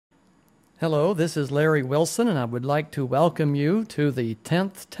Hello, this is Larry Wilson, and I would like to welcome you to the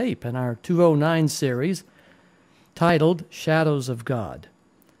 10th tape in our 209 series titled Shadows of God.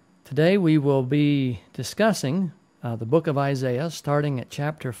 Today we will be discussing the book of Isaiah, starting at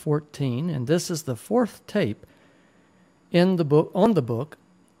chapter 14, and this is the fourth tape in the book on the book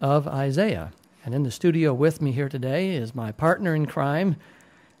of Isaiah. And in the studio with me here today is my partner in crime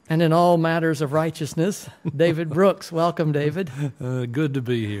and in all matters of righteousness, David Brooks. Welcome, David. Good to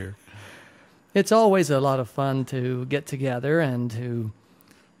be here. It's always a lot of fun to get together and to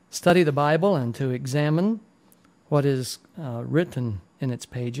study the Bible and to examine what is written in its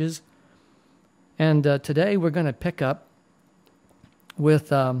pages. And today we're going to pick up with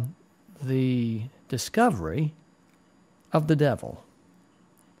the discovery of the devil.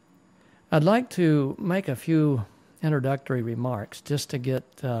 I'd like to make a few introductory remarks just to get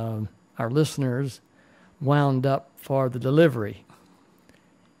our listeners wound up for the delivery.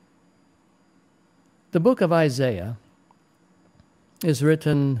 The book of Isaiah is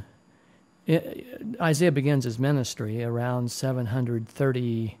written, Isaiah begins his ministry around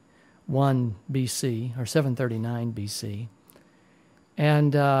 731 BC, or 739 BC.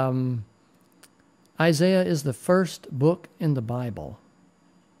 And Isaiah is the first book in the Bible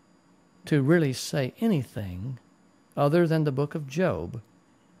to really say anything other than the book of Job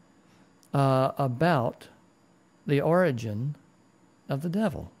about the origin of the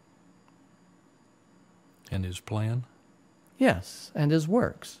devil. And his plan? Yes, and his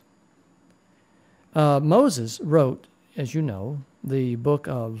works. Moses wrote, as you know, the book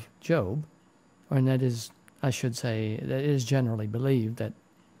of Job, and that is, I should say, that it is generally believed that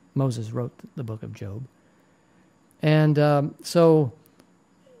Moses wrote the book of Job. And so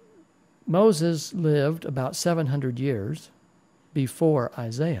Moses lived about 700 years before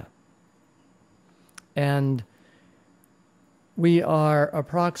Isaiah. And we are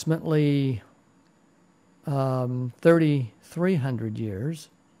approximately 3,300 years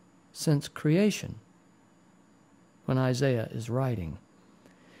since creation when Isaiah is writing.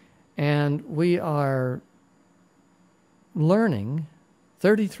 And we are learning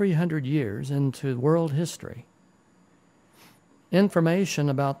 3,300 years into world history information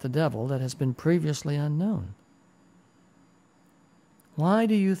about the devil that has been previously unknown. Why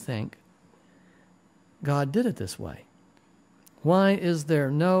do you think God did it this way? Why is there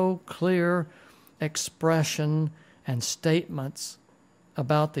no clear expression and statements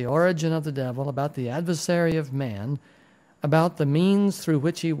about the origin of the devil, about the adversary of man, about the means through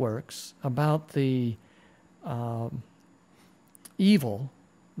which he works, about the evil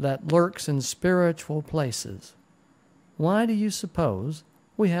that lurks in spiritual places? Why do you suppose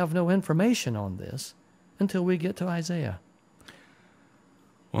we have no information on this until we get to Isaiah?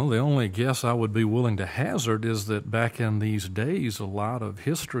 Well, the only guess I would be willing to hazard is that back in these days, a lot of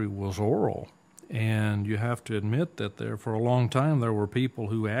history was oral. And you have to admit that for a long time, there were people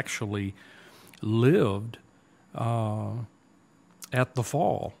who actually lived at the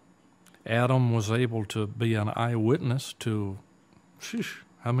fall. Adam was able to be an eyewitness to,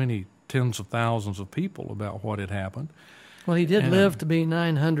 how many tens of thousands of people about what had happened. Well, he did live to be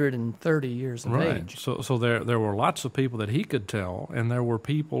 930 years of age. So there were lots of people that he could tell, and there were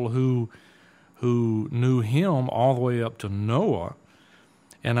people who knew him all the way up to Noah.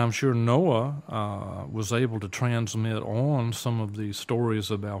 And I'm sure Noah was able to transmit on some of the stories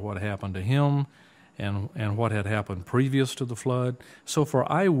about what happened to him and what had happened previous to the flood. So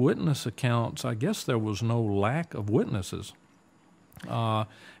for eyewitness accounts, I guess there was no lack of witnesses.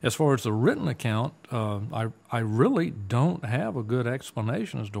 As far as the written account, I really don't have a good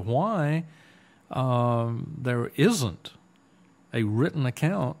explanation as to why there isn't a written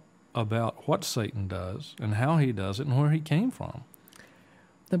account about what Satan does and how he does it and where he came from.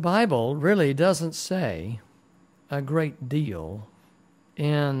 The Bible really doesn't say a great deal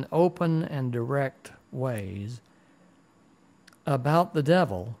in open and direct ways about the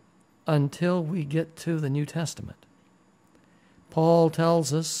devil until we get to the New Testament. Paul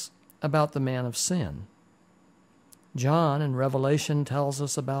tells us about the man of sin. John in Revelation tells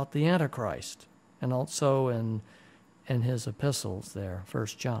us about the Antichrist, and also in his epistles there, 1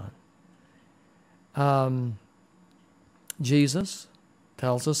 John. Jesus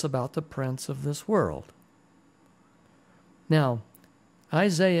tells us about the prince of this world. Now,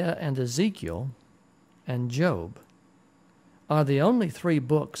 Isaiah and Ezekiel and Job are the only three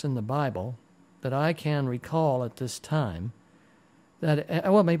books in the Bible that I can recall at this time that,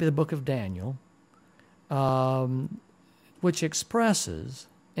 well, maybe the book of Daniel, which expresses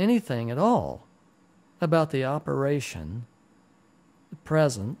anything at all about the operation, the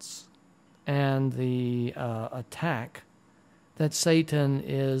presence, and the attack that Satan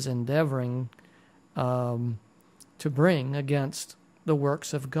is endeavoring to bring against the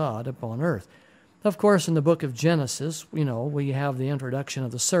works of God upon earth. Of course, in the book of Genesis, we have the introduction of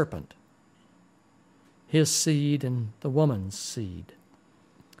the serpent, his seed and the woman's seed.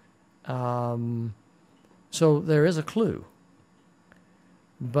 So there is a clue.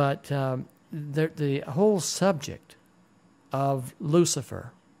 But the whole subject of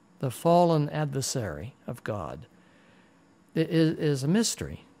Lucifer, the fallen adversary of God, is a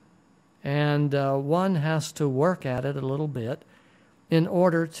mystery. And one has to work at it a little bit in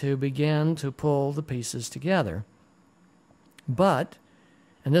order to begin to pull the pieces together. But,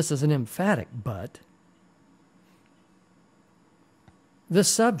 and this is an emphatic but, this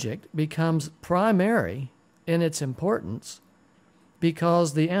subject becomes primary in its importance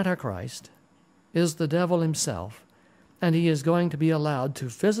because the Antichrist is the devil himself, and he is going to be allowed to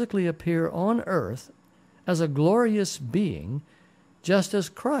physically appear on earth as a glorious being, just as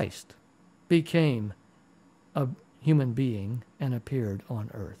Christ became a human being and appeared on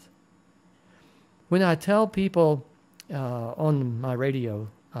earth. When I tell people on my radio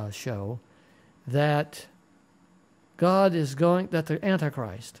show that that the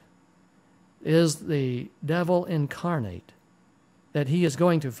Antichrist is the devil incarnate, that he is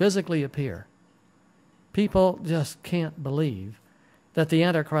going to physically appear, people just can't believe that the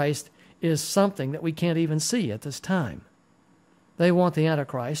Antichrist is something that we can't even see at this time. They want the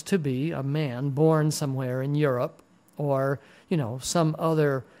Antichrist to be a man born somewhere in Europe or, some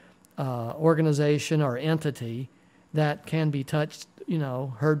other organization or entity that can be touched,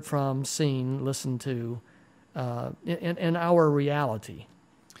 heard from, seen, listened to in our reality.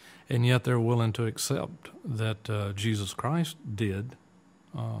 And yet they're willing to accept that Jesus Christ did.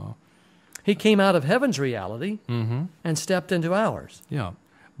 He came out of heaven's reality and stepped into ours. Yeah,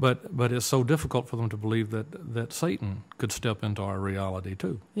 but it's so difficult for them to believe that Satan could step into our reality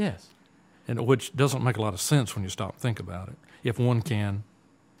too. Yes. And which doesn't make a lot of sense when you stop and think about it. If one can,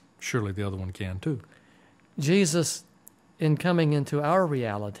 surely the other one can too. Jesus, in coming into our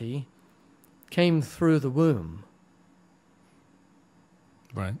reality, came through the womb.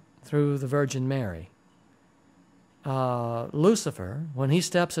 Right. Through the Virgin Mary. Lucifer, when he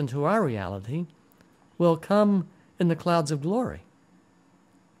steps into our reality, will come in the clouds of glory.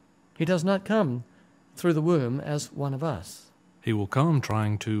 He does not come through the womb as one of us. He will come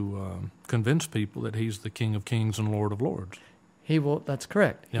trying to convince people that he's the King of Kings and Lord of Lords. He will. That's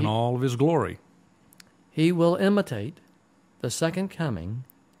correct. In all of his glory. He will imitate the second coming.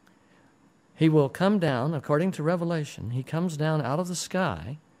 He will come down, according to Revelation, he comes down out of the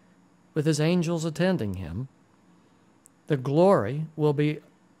sky with his angels attending him. The glory will be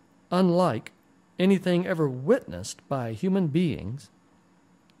unlike anything ever witnessed by human beings.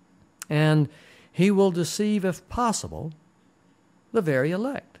 And he will deceive, if possible, the very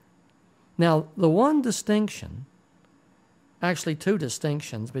elect. Now, the one distinction, actually two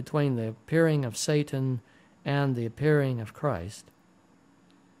distinctions between the appearing of Satan and the appearing of Christ,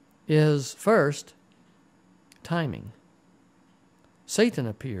 is first, timing. Satan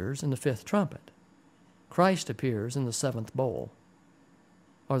appears in the fifth trumpet. Christ appears in the seventh bowl,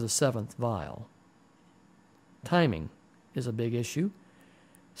 or the seventh vial. Timing is a big issue.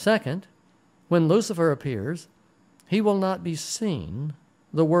 Second, when Lucifer appears, he will not be seen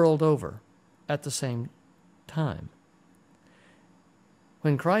the world over at the same time.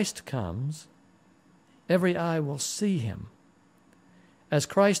 When Christ comes, every eye will see him. As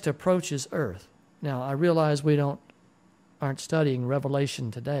Christ approaches earth, now I realize we aren't studying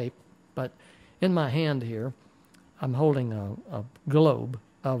Revelation today, but in my hand here, I'm holding a globe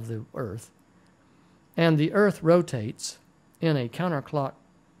of the earth, and the earth rotates in a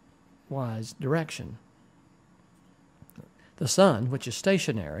counterclockwise direction. The sun, which is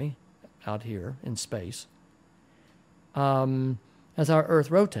stationary out here in space, as our earth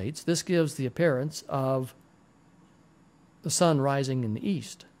rotates, this gives the appearance of the sun rising in the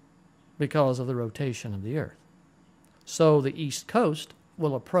east because of the rotation of the earth. So the east coast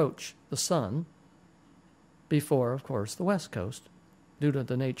will approach the sun before, of course, the west coast, due to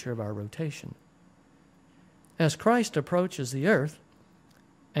the nature of our rotation. As Christ approaches the earth,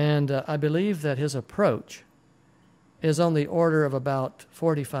 and I believe that his approach is on the order of about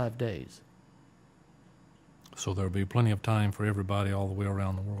 45 days. So there'll be plenty of time for everybody all the way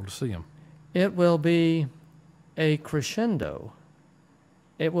around the world to see him. It will be a crescendo.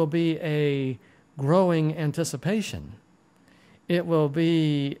 It will be a growing anticipation. It will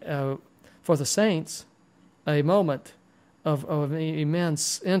be, for the saints, a moment of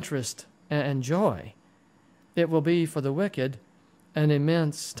immense interest and joy. It will be, for the wicked, an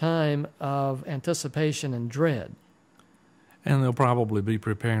immense time of anticipation and dread. And they'll probably be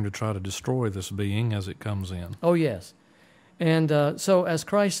preparing to try to destroy this being as it comes in. Oh, yes. And so as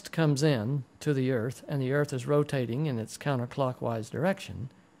Christ comes in to the earth, and the earth is rotating in its counterclockwise direction,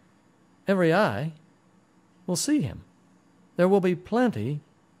 every eye will see him. There will be plenty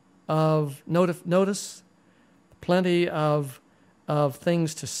of, notice, plenty of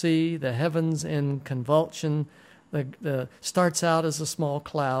things to see, the heavens in convulsion. The starts out as a small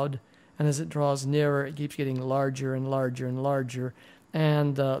cloud, and as it draws nearer, it keeps getting larger and larger and larger.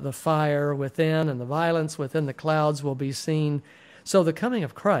 And the fire within and the violence within the clouds will be seen. So the coming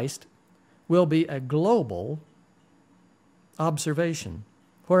of Christ will be a global observation,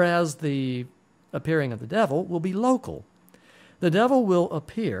 whereas the appearing of the devil will be local. The devil will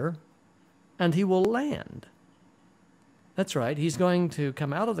appear, and he will land. That's right. He's going to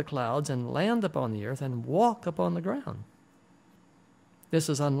come out of the clouds and land upon the earth and walk upon the ground. This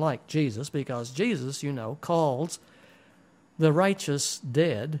is unlike Jesus, because Jesus, calls the righteous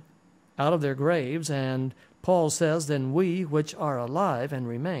dead out of their graves, and Paul says, then we which are alive and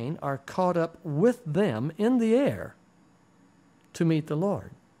remain are caught up with them in the air to meet the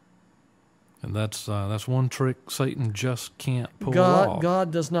Lord. And that's one trick Satan just can't pull off.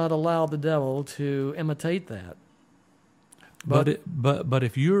 God does not allow the devil to imitate that. But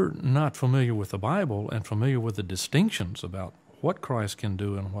if you're not familiar with the Bible and familiar with the distinctions about what Christ can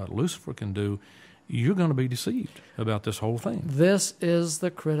do and what Lucifer can do, you're going to be deceived about this whole thing. This is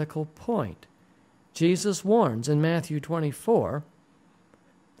the critical point. Jesus warns in Matthew 24,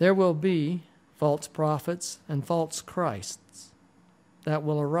 there will be false prophets and false Christs that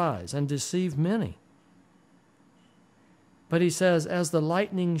will arise and deceive many. But he says, as the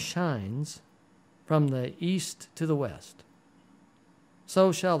lightning shines from the east to the west,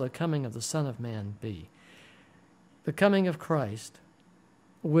 so shall the coming of the Son of Man be. The coming of Christ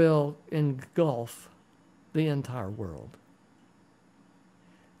will engulf the entire world.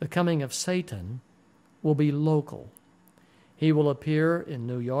 The coming of Satan will be local. He will appear in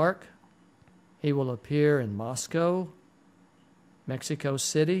New York. He will appear in Moscow, Mexico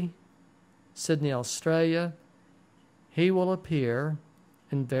City, Sydney, Australia. He will appear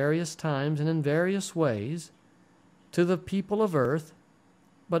in various times and in various ways to the people of earth,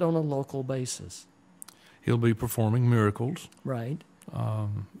 but on a local basis. He'll be performing miracles. Right.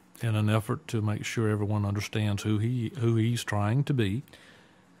 In an effort to make sure everyone understands who he's trying to be.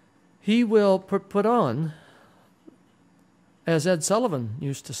 He will put on, as Ed Sullivan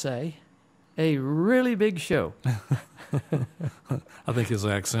used to say, a really big show. I think his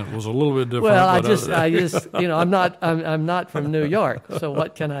accent was a little bit different. Well, I'm not from New York, so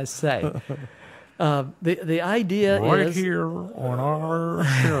what can I say? The idea right is here on our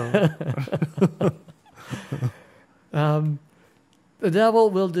show. The devil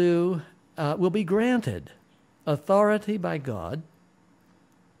will be granted authority by God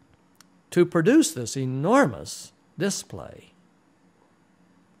to produce this enormous display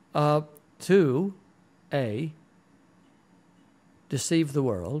to A, deceive the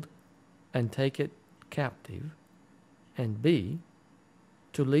world and take it captive, and B,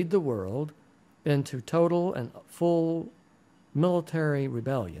 to lead the world into total and full military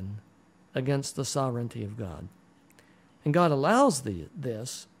rebellion against the sovereignty of God. And God allows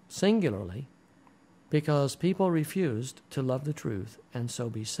this singularly because people refused to love the truth and so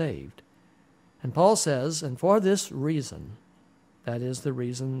be saved. And Paul says, and for this reason, that is the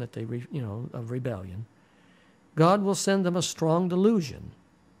reason that they, of rebellion, God will send them a strong delusion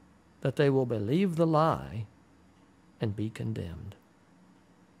that they will believe the lie and be condemned.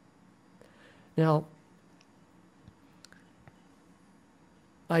 Now,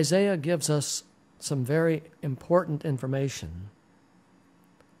 Isaiah gives us some very important information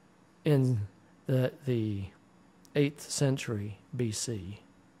in the 8th century BC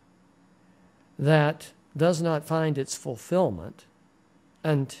that does not find its fulfillment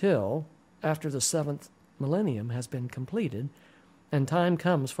until after the 7th millennium has been completed and time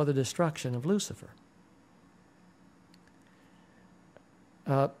comes for the destruction of Lucifer.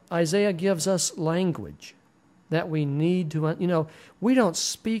 Isaiah gives us language that we need to, we don't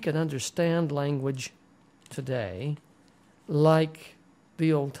speak and understand language today like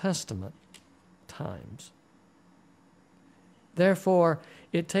the Old Testament times. Therefore,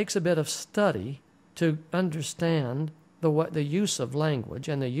 it takes a bit of study to understand the use of language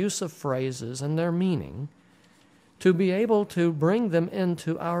and the use of phrases and their meaning to be able to bring them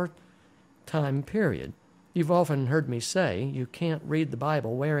into our time period. You've often heard me say you can't read the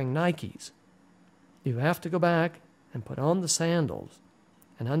Bible wearing Nikes. You have to go back and put on the sandals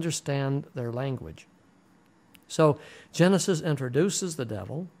and understand their language. So Genesis introduces the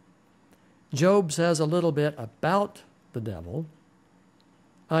devil. Job says a little bit about the devil.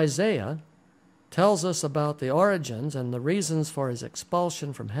 Isaiah tells us about the origins and the reasons for his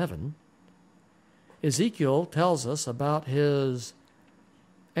expulsion from heaven. Ezekiel tells us about his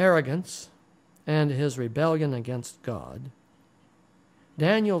arrogance and his rebellion against God.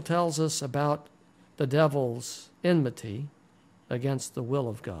 Daniel tells us about the devil's enmity against the will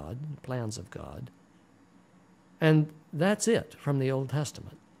of God, the plans of God. And that's it from the Old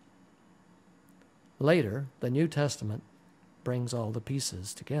Testament. Later, the New Testament brings all the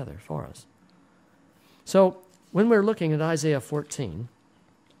pieces together for us. So, when we're looking at Isaiah 14,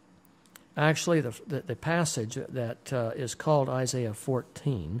 actually the passage that is called Isaiah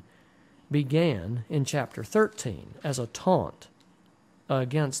 14 began in chapter 13 as a taunt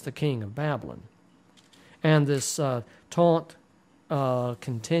against the king of Babylon. And this taunt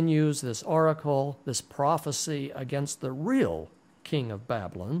continues, this oracle, this prophecy against the real king of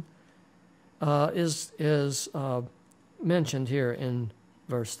Babylon is mentioned here in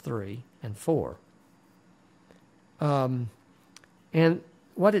verse 3 and 4. And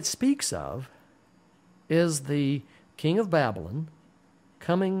what it speaks of is the king of Babylon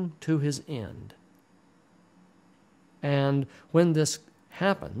coming to his end. And when this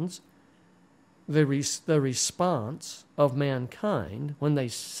happens, the response of mankind when they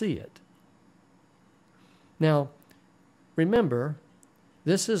see it. Now, remember,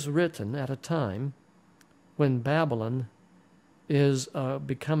 this is written at a time when Babylon is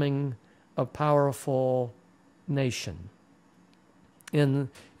becoming a powerful nation. In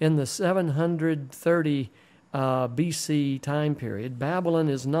the 730 BC time period, Babylon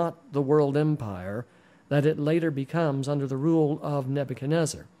is not the world empire that it later becomes under the rule of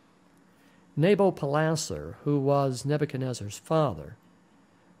Nebuchadnezzar. Nabopolassar, who was Nebuchadnezzar's father,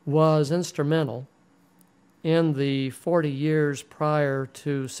 was instrumental in the 40 years prior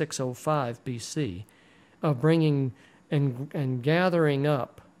to 605 BC of bringing and gathering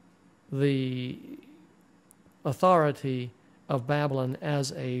up the authority of Babylon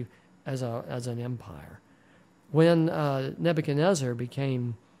as an empire. When Nebuchadnezzar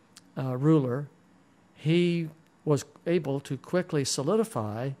became ruler, he was able to quickly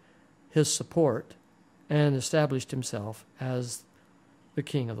solidify his support and established himself as the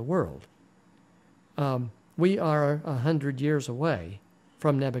king of the world. We are 100 years away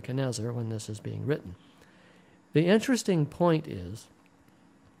from Nebuchadnezzar when this is being written. The interesting point is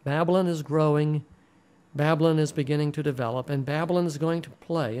Babylon is growing, Babylon is beginning to develop, and Babylon is going to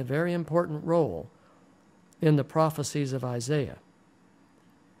play a very important role in the prophecies of Isaiah.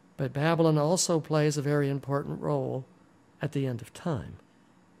 But Babylon also plays a very important role at the end of time.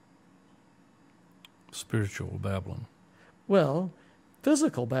 Spiritual Babylon. Well,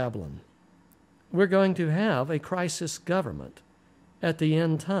 physical Babylon. We're going to have a crisis government at the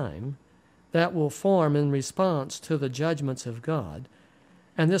end time that will form in response to the judgments of God.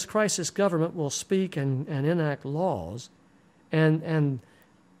 And this crisis government will speak and enact laws, and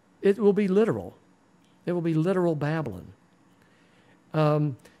it will be literal. It will be literal Babylon.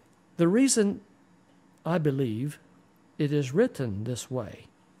 The reason I believe it is written this way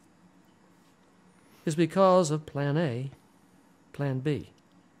is because of Plan A, Plan B.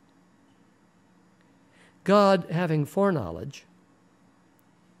 God having foreknowledge,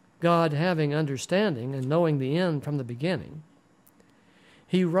 God having understanding and knowing the end from the beginning,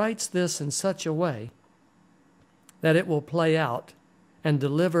 he writes this in such a way that it will play out and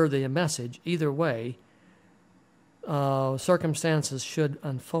deliver the message either way circumstances should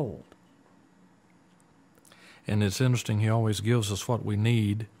unfold. And it's interesting, he always gives us what we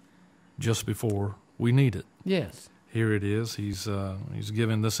need just before we need it. Yes. Here it is. He's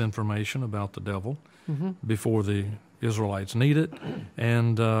giving this information about the devil before the Israelites need it,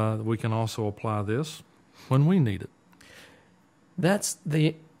 and we can also apply this when we need it. That's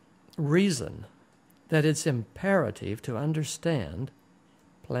the reason that it's imperative to understand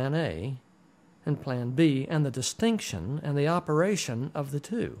Plan A and Plan B and the distinction and the operation of the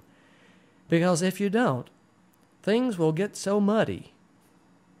two. Because if you don't, things will get so muddy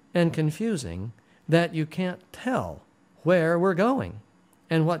and confusing that you can't tell where we're going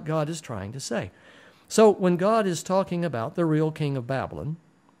and what God is trying to say. So when God is talking about the real king of Babylon,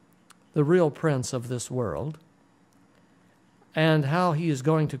 the real prince of this world, and how he is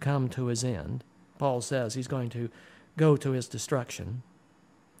going to come to his end, Paul says he's going to go to his destruction.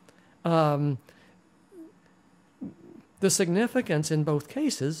 The significance in both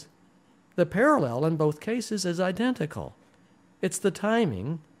cases, the parallel in both cases is identical. It's the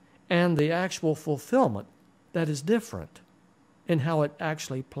timing and the actual fulfillment that is different in how it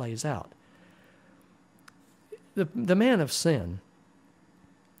actually plays out. The man of sin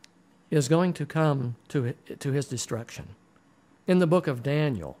is going to come to his destruction. In the book of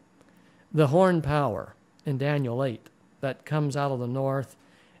Daniel, the horn power in Daniel 8 that comes out of the north,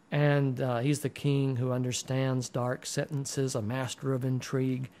 and he's the king who understands dark sentences, a master of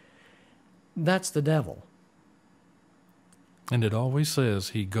intrigue. That's the devil. And it always says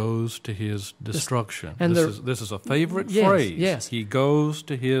he goes to his destruction. And this is a favorite Yes, phrase. yes. He goes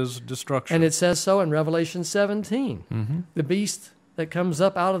to his destruction. And it says so in Revelation 17. Mm-hmm. The beast that comes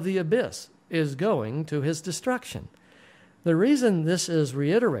up out of the abyss is going to his destruction. The reason this is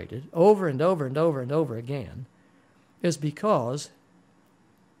reiterated over and over and over and over again is because,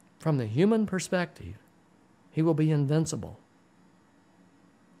 from the human perspective, he will be invincible.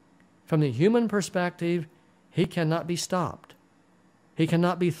 From the human perspective, he cannot be stopped. He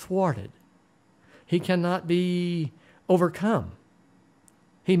cannot be thwarted. He cannot be overcome.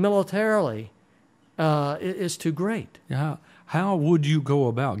 He militarily is too great. How would you go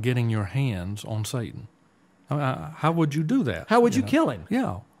about getting your hands on Satan? How would you do that? How would you kill him?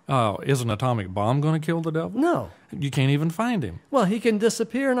 Yeah. Is an atomic bomb going to kill the devil? No. You can't even find him. Well, he can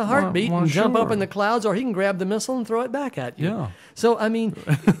disappear in a heartbeat Well, and jump up sure. in the clouds, or he can grab the missile and throw it back at you. Yeah. So, I mean,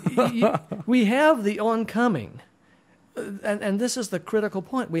 we have the oncoming. And this is the critical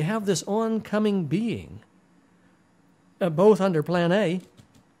point. We have this oncoming being, both under Plan A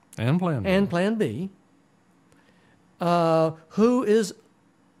And Plan B. and Plan B, who is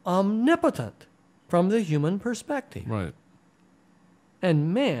omnipotent from the human perspective. Right.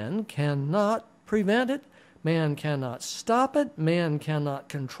 And man cannot prevent it. Man cannot stop it. Man cannot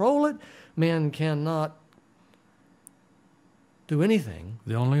control it. Man cannot do anything.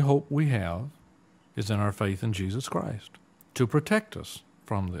 The only hope we have is in our faith in Jesus Christ to protect us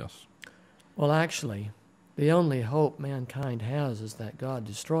from this. Well, actually, the only hope mankind has is that God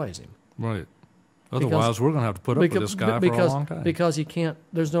destroys him. Right. Otherwise, we're going to have to put up with this guy for a long time. Because he can't,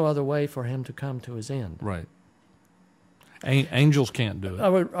 there's no other way for him to come to his end. Right. Angels can't do it. I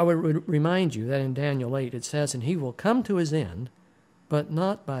would remind you that in Daniel 8 it says, and he will come to his end, but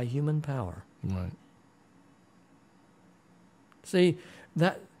not by human power. Right. See,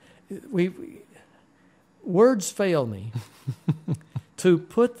 that words fail me to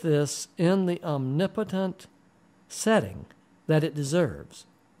put this in the omnipotent setting that it deserves.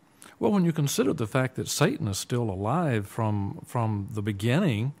 Well, when you consider the fact that Satan is still alive from the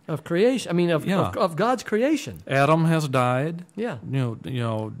beginning Of creation, I mean, of God's creation. Adam has died. Yeah. You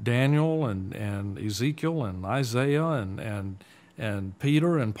know Daniel and Ezekiel and Isaiah and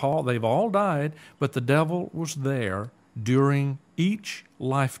Peter and Paul, they've all died, but the devil was there during each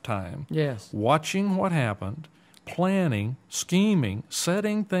lifetime. Yes. Watching what happened, planning, scheming,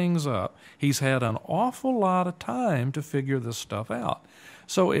 setting things up. He's had an awful lot of time to figure this stuff out.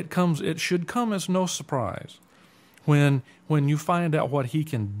 So it should come as no surprise when you find out what he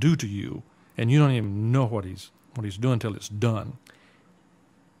can do to you and you don't even know what he's doing until it's done.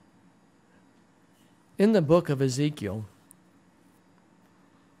 In the book of Ezekiel,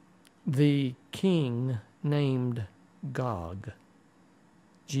 the king named Gog,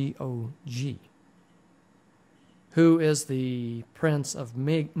 G-O-G, who is the prince of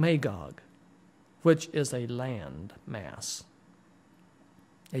Magog, which is a land mass,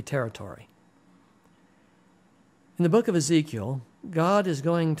 a territory. In the book of Ezekiel, God is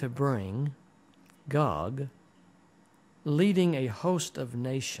going to bring Gog leading a host of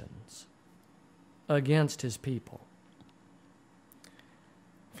nations against his people.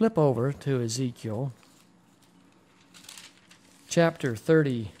 Flip over to Ezekiel chapter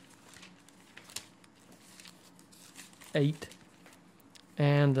 38,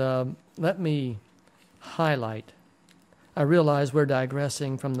 and let me highlight. I realize we're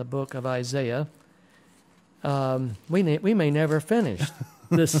digressing from the book of Isaiah. We may never finish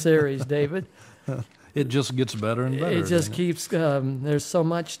this series, David. It just gets better and better. It just keeps, there's so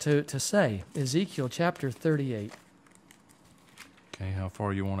much to say. Ezekiel chapter 38. Okay, how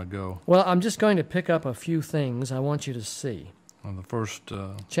far you want to go? Well, I'm just going to pick up a few things I want you to see. On the first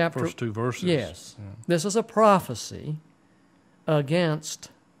Chapter- first two verses. Yes. Yeah. This is a prophecy against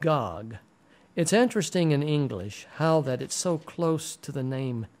Gog. It's interesting in English how that it's so close to the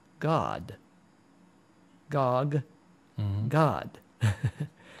name God. Gog, Mhm. God.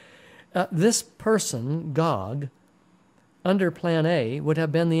 This person, Gog, under Plan A, would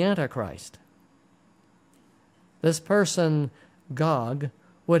have been the Antichrist. This person, Gog,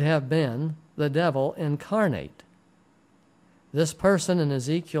 would have been the devil incarnate. This person in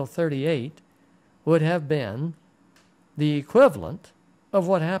Ezekiel 38 would have been the equivalent of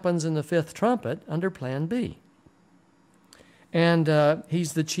what happens in the fifth trumpet under Plan B. And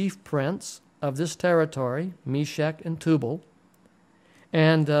he's the chief prince of this territory, Meshach and Tubal.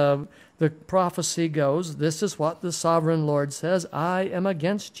 And the prophecy goes, this is what the sovereign Lord says, I am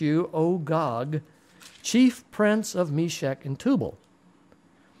against you, O Gog, chief prince of Meshech and Tubal.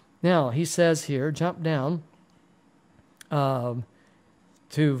 Now, he says here, jump down to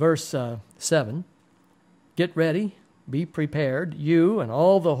verse 7. Get ready, be prepared, you and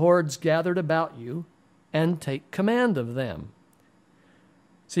all the hordes gathered about you, and take command of them.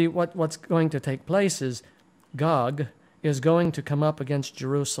 See, what's going to take place is Gog is going to come up against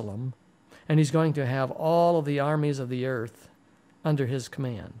Jerusalem, and he's going to have all of the armies of the earth under his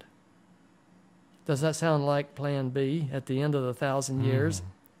command. Does that sound like Plan B at the end of the 1,000 years?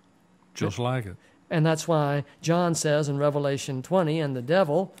 Just like it. And that's why John says in Revelation 20, and the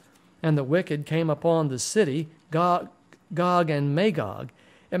devil and the wicked came upon the city, Gog and Magog.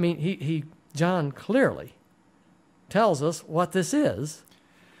 I mean, John clearly tells us what this is.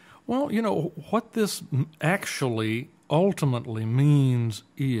 Well, you know, what this actually ultimately means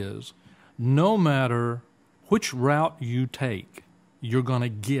is no matter which route you take, you're going to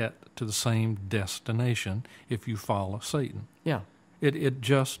get to the same destination if you follow Satan. Yeah. It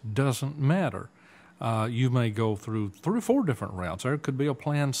just doesn't matter. You may go through 3 or 4 different routes. There could be a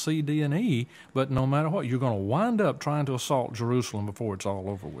plan C, D, and E, but no matter what, you're going to wind up trying to assault Jerusalem before it's all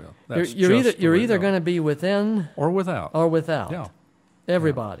over with. That's You're either going to be within or without. Yeah.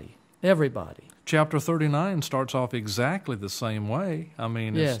 Everybody. Chapter 39 starts off exactly the same way. I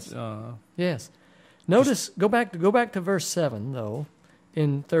mean, yes. Yes. Notice, go back to verse 7, though,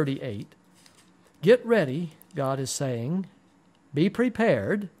 in 38. Get ready, God is saying. Be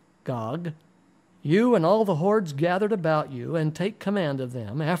prepared, Gog, you and all the hordes gathered about you, and take command of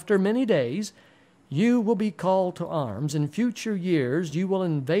them. After many days, you will be called to arms. In future years, you will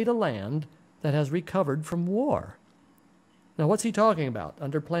invade a land that has recovered from war. Now, what's he talking about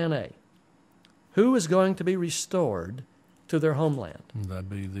under Plan A? Who is going to be restored to their homeland? That'd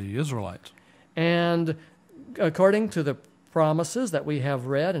be the Israelites. And according to the promises that we have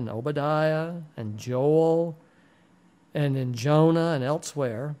read in Obadiah and Joel and in Jonah and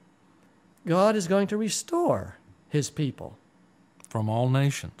elsewhere, God is going to restore his people. From all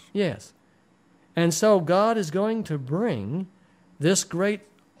nations. Yes. And so God is going to bring this great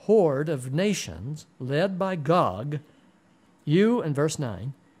horde of nations led by Gog, you, in verse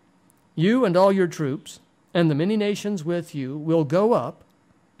 9, you and all your troops and the many nations with you will go up,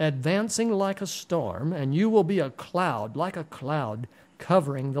 advancing like a storm, and you will be a cloud, like a cloud,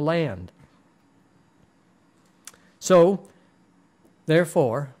 covering the land. So,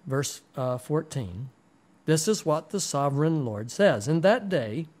 therefore, verse 14, this is what the sovereign Lord says. In that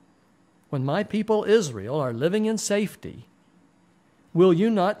day, when my people Israel are living in safety, will you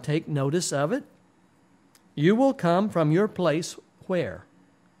not take notice of it? You will come from your place where?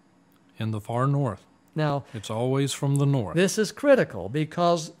 In the far north. Now, it's always from the north. This is critical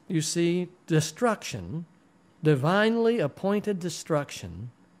because, you see, destruction, divinely appointed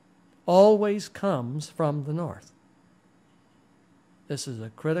destruction, always comes from the north. This is a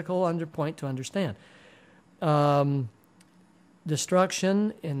critical point to understand.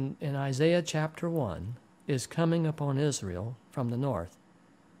 Destruction in Isaiah chapter 1 is coming upon Israel from the north.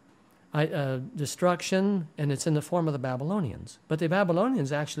 Destruction, and it's in the form of the Babylonians. But the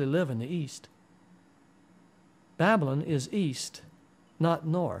Babylonians actually live in the east. Babylon is east, not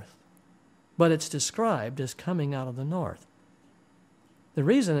north. But it's described as coming out of the north. The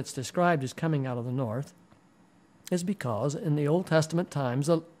reason it's described as coming out of the north is because in the Old Testament times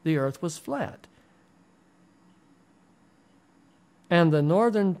the earth was flat. And the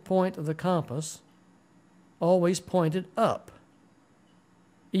northern point of the compass always pointed up.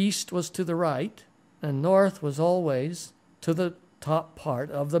 East was to the right, and north was always to the top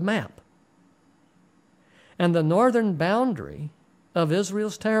part of the map. And the northern boundary of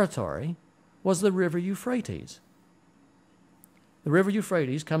Israel's territory was the river Euphrates. The river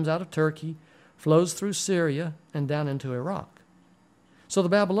Euphrates comes out of Turkey, flows through Syria, and down into Iraq. So the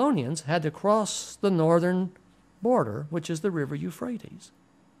Babylonians had to cross the northern border, which is the river Euphrates.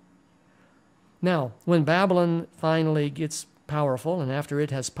 Now, when Babylon finally gets powerful, and after it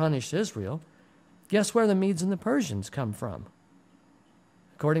has punished Israel, guess where the Medes and the Persians come from?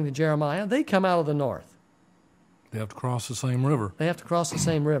 According to Jeremiah, they come out of the north. They have to cross the same river. They have to cross the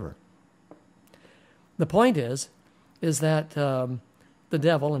same river. The point is that the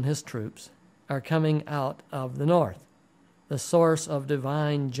devil and his troops are coming out of the north, the source of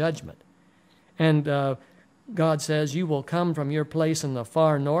divine judgment. And God says, you will come from your place in the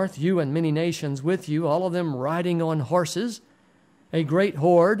far north, you and many nations with you, all of them riding on horses, a great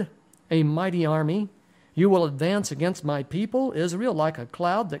horde, a mighty army. You will advance against my people, Israel, like a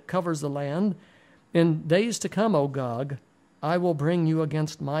cloud that covers the land. In days to come, O Gog, I will bring you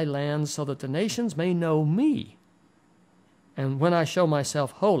against my land so that the nations may know me. And when I show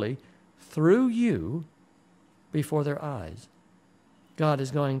myself holy through you before their eyes. God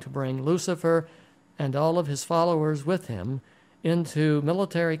is going to bring Lucifer and all of his followers with him into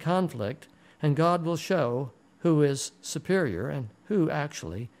military conflict, and God will show who is superior and who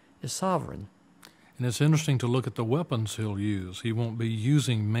actually is sovereign. And it's interesting to look at the weapons he'll use. He won't be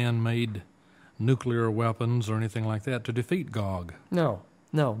using man-made nuclear weapons or anything like that to defeat Gog. No.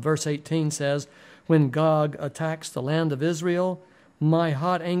 Verse 18 says, when Gog attacks the land of Israel, my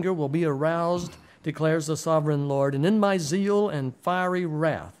hot anger will be aroused, declares the sovereign Lord, and in my zeal and fiery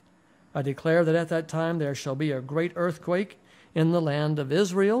wrath I declare that at that time there shall be a great earthquake in the land of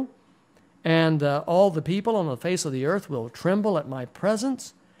Israel, and all the people on the face of the earth will tremble at my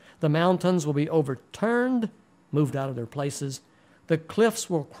presence. The mountains will be overturned, moved out of their places. The cliffs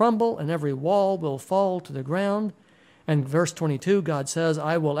will crumble, and every wall will fall to the ground. And verse 22, God says,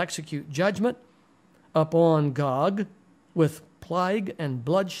 I will execute judgment upon Gog with plague and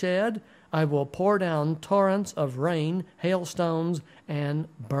bloodshed. I will pour down torrents of rain, hailstones, and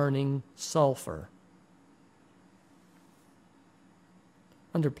burning sulfur.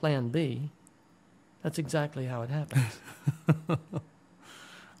 Under Plan B, that's exactly how it happens.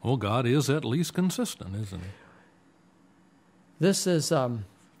 Well, God is at least consistent, isn't he? This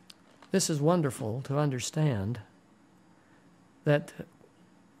is wonderful to understand that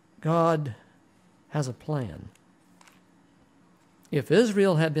God has a plan. If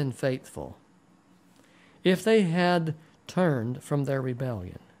Israel had been faithful, if they had turned from their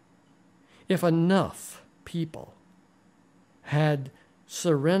rebellion, if enough people had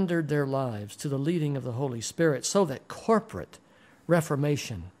surrendered their lives to the leading of the Holy Spirit so that corporate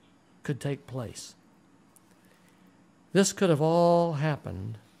reformation could take place, this could have all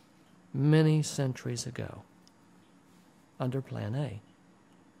happened many centuries ago under Plan A.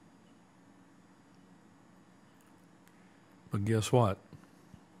 But guess what?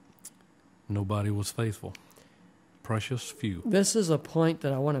 Nobody was faithful. Precious few. This is a point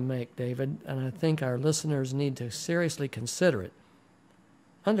that I want to make, David, and I think our listeners need to seriously consider it.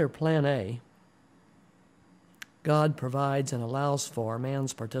 Under Plan A, God provides and allows for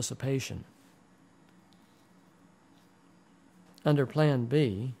man's participation. Under Plan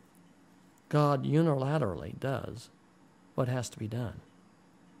B, God unilaterally does what has to be done.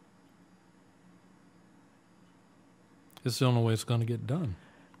 It's the only way it's going to get done.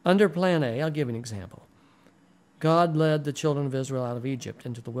 Under Plan A, I'll give you an example. God led the children of Israel out of Egypt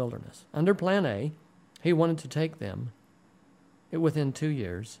into the wilderness. Under Plan A, he wanted to take them within 2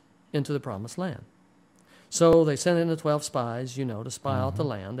 years into the promised land. So they sent in the 12 spies, to spy out the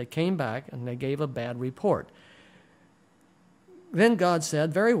land. They came back and they gave a bad report. Then God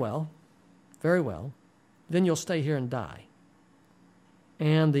said, very well, then you'll stay here and die.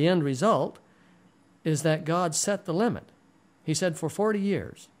 And the end result is that God set the limit. He said for 40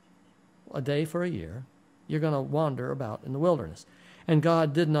 years, a day for a year, you're going to wander about in the wilderness. And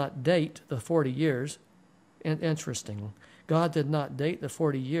God did not date the 40 years. Interesting. God did not date the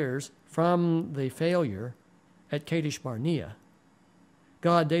 40 years from the failure at Kadesh Barnea.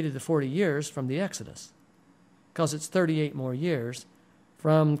 God dated the 40 years from the Exodus, because it's 38 more years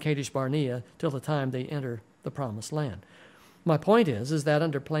from Kadesh Barnea till the time they enter the promised land. My point is that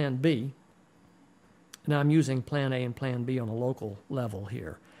under Plan B, and I'm using Plan A and Plan B on a local level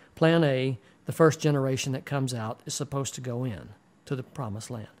here. Plan A, the first generation that comes out, is supposed to go in to the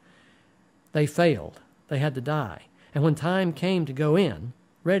promised land. They failed. They had to die. And when time came to go in,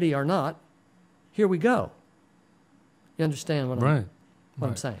 ready or not, here we go. You understand what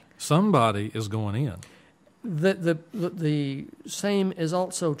I'm saying? Somebody is going in. The same is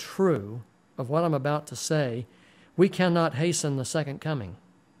also true of what I'm about to say. We cannot hasten the second coming.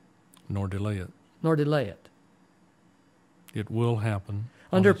 Nor delay it. It will happen.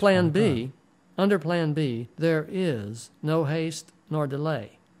 Under Plan B, there is no haste nor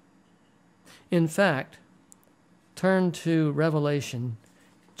delay. In fact, turn to Revelation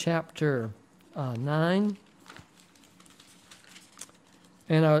chapter 9.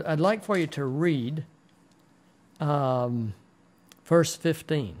 And I'd like for you to read verse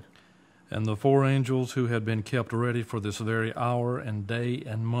 15. And the 4 angels who had been kept ready for this very hour and day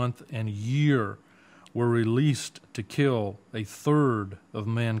and month and year were released to kill 1/3 of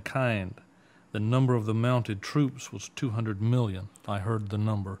mankind. The number of the mounted troops was 200 million. I heard the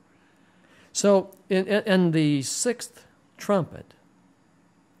number. So in the 6th trumpet,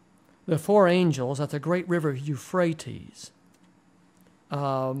 the 4 angels at the great river Euphrates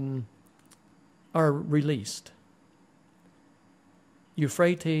are released.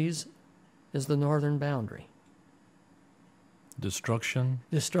 Euphrates is the northern boundary. Destruction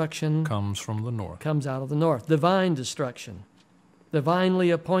Destruction comes from the north. comes out of the north. Divine destruction,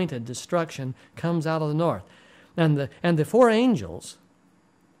 divinely appointed destruction comes out of the north. And the four angels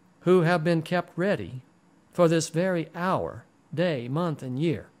who have been kept ready for this very hour, day, month, and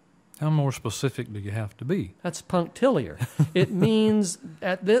year. How more specific do you have to be? That's punctiliar. It means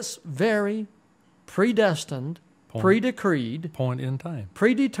at this very predestined, Point. pre-decreed, Point in time.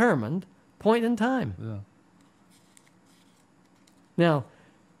 predetermined point in time. Yeah. Now,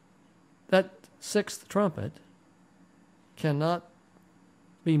 that sixth trumpet cannot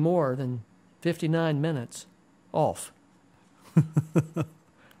be more than 59 minutes off.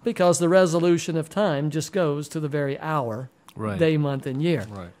 Because the resolution of time just goes to the very hour, Right. day, month, and year.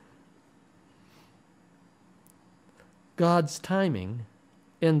 Right. God's timing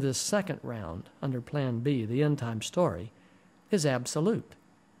in this second round under Plan B, the end time story, is absolute.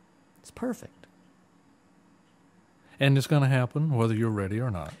 It's perfect. And it's going to happen whether you're ready or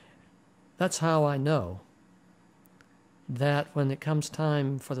not. That's how I know that when it comes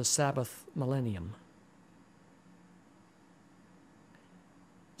time for the Sabbath millennium,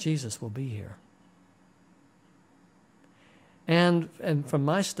 Jesus will be here. And from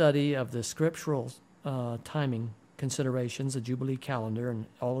my study of the scriptural timing considerations, the Jubilee calendar, and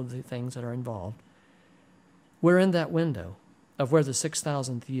all of the things that are involved, we're in that window of where the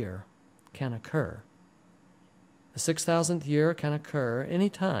 6,000th year can occur. The 6,000th year can occur any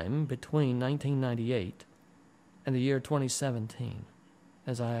time between 1998 and the year 2017,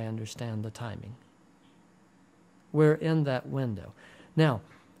 as I understand the timing. We're in that window. Now,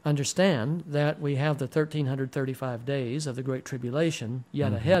 understand that we have the 1,335 days of the Great Tribulation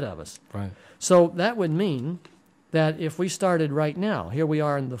yet ahead of us. Right. So that would mean that if we started right now, here we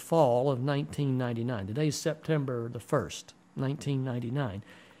are in the fall of 1999. Today's September the 1st, 1999.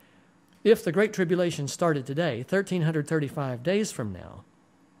 If the Great Tribulation started today, 1,335 days from now,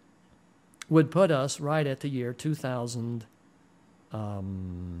 would put us right at the year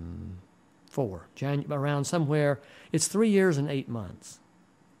 2004, around somewhere. It's 3 years and 8 months.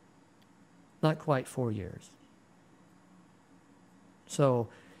 Not quite 4 years. So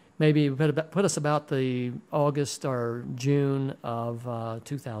maybe put us about the August or June of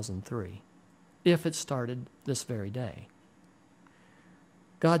 2003, if it started this very day.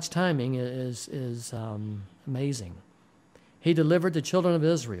 God's timing is amazing. He delivered the children of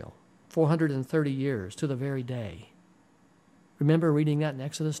Israel 430 years to the very day. Remember reading that in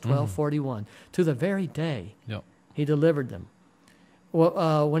Exodus 12:41. To the very day, Yep. he delivered them.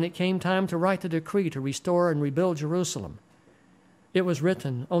 Well, when it came time to write the decree to restore and rebuild Jerusalem, it was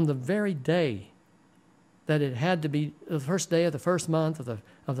written on the very day that it had to be the first day of the first month of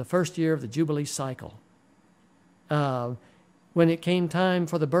the first year of the Jubilee cycle. When it came time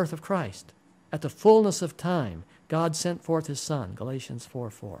for the birth of Christ, at the fullness of time, God sent forth his Son, Galatians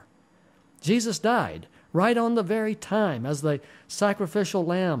 4:4. Jesus died right on the very time as the sacrificial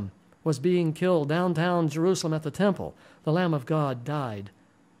lamb was being killed downtown Jerusalem at the temple. The Lamb of God died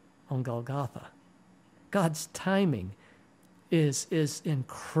on Golgotha. God's timing is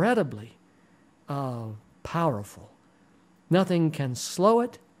incredibly powerful. Nothing can slow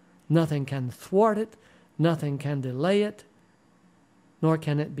it, nothing can thwart it, nothing can delay it, nor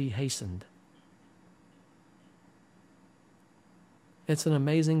can it be hastened. It's an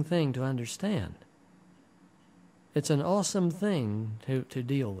amazing thing to understand. It's an awesome thing to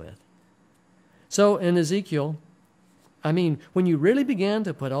deal with. So in Ezekiel, when you really began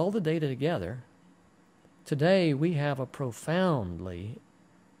to put all the data together, today we have a profoundly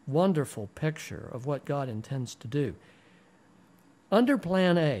wonderful picture of what God intends to do. Under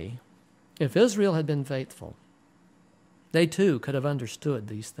Plan A, if Israel had been faithful, they too could have understood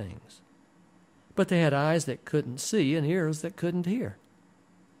these things. But they had eyes that couldn't see and ears that couldn't hear.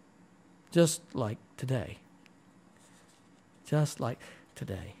 Just like today. Just like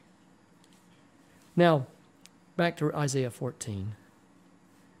today. Now, back to Isaiah 14,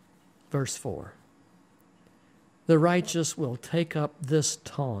 verse 4. The righteous will take up this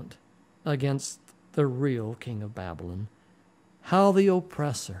taunt against the real king of Babylon, how the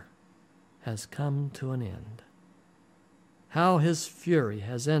oppressor has come to an end, how his fury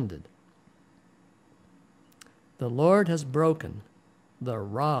has ended. The Lord has broken the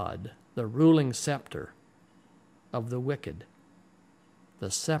rod, the ruling scepter of the wicked,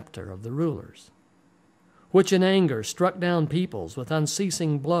 the scepter of the rulers, which in anger struck down peoples with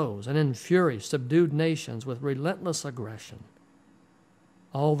unceasing blows, and in fury subdued nations with relentless aggression.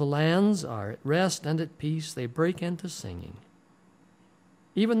 All the lands are at rest and at peace, they break into singing.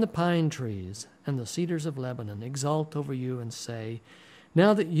 Even the pine trees and the cedars of Lebanon exult over you and say,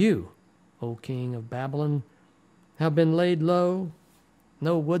 now that you, O king of Babylon, have been laid low.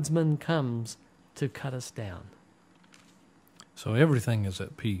 No woodsman comes to cut us down. So everything is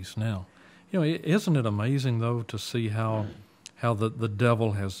at peace now. You know, isn't it amazing, though, to see how the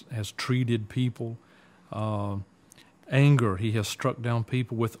devil has treated people? Anger, he has struck down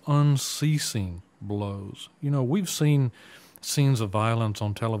people with unceasing blows. You know, we've seen scenes of violence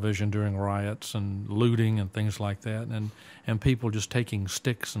on television during riots and looting and things like that, and people just taking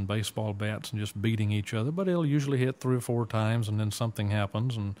sticks and baseball bats and just beating each other. But it'll usually hit 3 or 4 times, and then something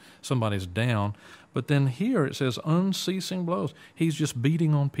happens and somebody's down. But then here it says unceasing blows. He's just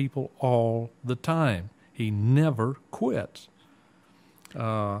beating on people all the time. He never quits.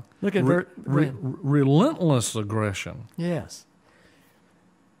 Look at relentless aggression. Yes.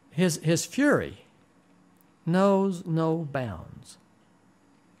 His fury knows no bounds.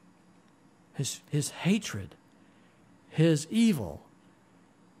 His hatred, his evil,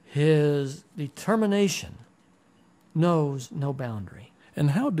 his determination knows no boundary.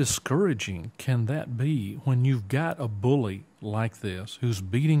 And how discouraging can that be when you've got a bully like this who's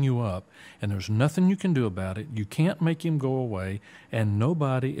beating you up and there's nothing you can do about it, you can't make him go away, and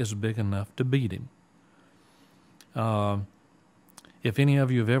nobody is big enough to beat him? If any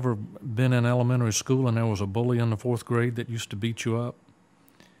of you have ever been in elementary school and there was a bully in the 4th grade that used to beat you up,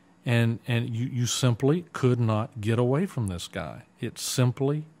 and you simply could not get away from this guy. It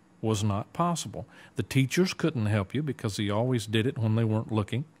simply was not possible. The teachers couldn't help you because he always did it when they weren't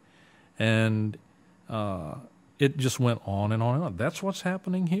looking. And it just went on and on and on. That's what's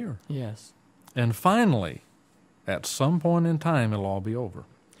happening here. Yes. And finally, at some point in time, it'll all be over.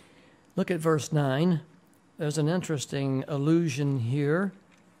 Look at verse 9. There's an interesting allusion here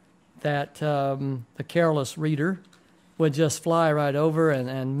that the careless reader would just fly right over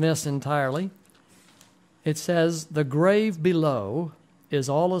and miss entirely. It says, "The grave below is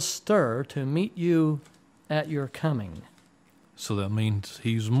all astir to meet you at your coming." So that means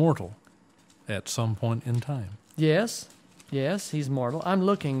he's mortal at some point in time. Yes, he's mortal. I'm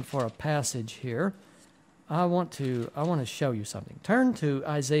looking for a passage here. I want to show you something. Turn to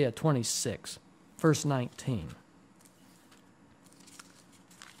Isaiah 26, verse 19.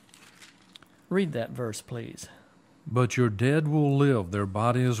 Read that verse, please. "But your dead will live, their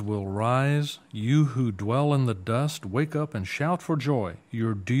bodies will rise. You who dwell in the dust, wake up and shout for joy.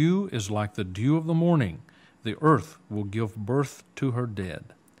 Your dew is like the dew of the morning. The earth will give birth to her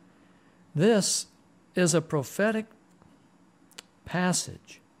dead." This is a prophetic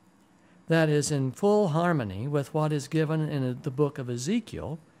passage that is in full harmony with what is given in the book of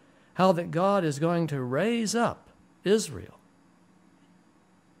Ezekiel, how that God is going to raise up Israel.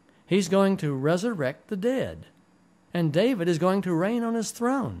 He's going to resurrect the dead. And David is going to reign on his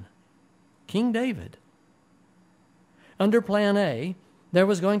throne. King David. Under Plan A, there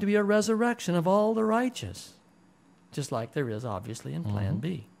was going to be a resurrection of all the righteous, just like there is, obviously, in Plan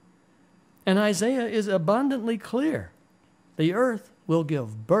B. And Isaiah is abundantly clear. The earth will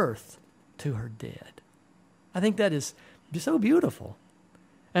give birth to her dead. I think that is so beautiful.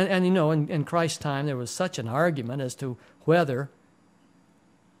 And you know, in Christ's time, there was such an argument as to whether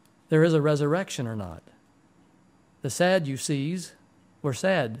there is a resurrection or not. The Sadducees were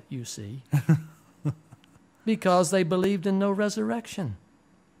sad, you see, because they believed in no resurrection.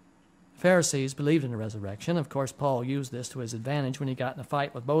 Pharisees believed in a resurrection. Of course, Paul used this to his advantage when he got in a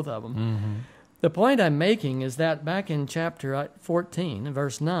fight with both of them. Mm-hmm. The point I'm making is that back in chapter 14,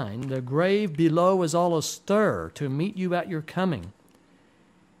 verse 9, "The grave below is all astir to meet you at your coming."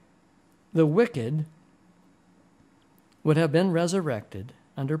 The wicked would have been resurrected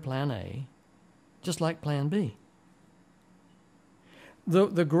under Plan A, just like Plan B.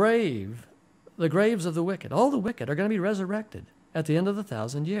 The graves of the wicked, all the wicked are going to be resurrected at the end of the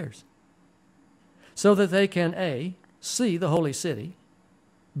 1,000 years, so that they can A, see the holy city,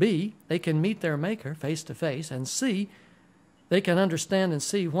 B, they can meet their Maker face to face, and C, they can understand and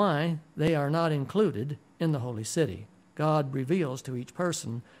see why they are not included in the holy city. God reveals to each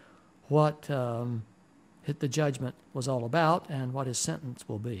person what the judgment was all about and what his sentence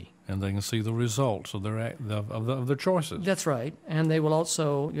will be. And they can see the results of their choices. That's right. And they will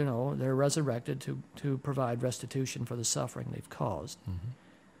also, you know, they're resurrected to provide restitution for the suffering they've caused. Mm-hmm.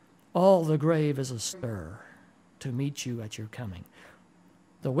 All the grave is astir to meet you at your coming.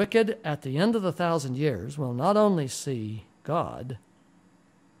 The wicked at the end of the 1,000 years will not only see God,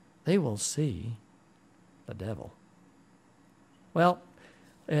 they will see the devil. Well,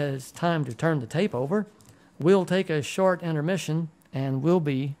 it's time to turn the tape over. We'll take a short intermission, and we'll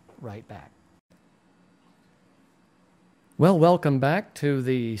be right back. Well, welcome back to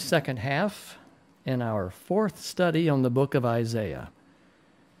the second half in our fourth study on the book of Isaiah.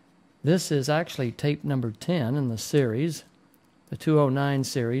 This is actually tape number 10 in the series, the 209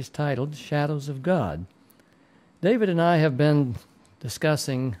 series, titled Shadows of God. David and I have been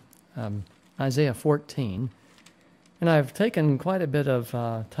discussing Isaiah 14, and I've taken quite a bit of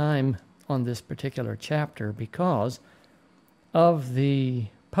time on this particular chapter because of the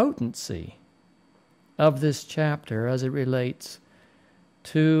potency of this chapter as it relates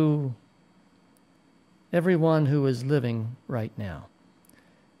to everyone who is living right now.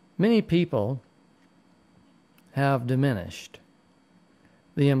 Many people have diminished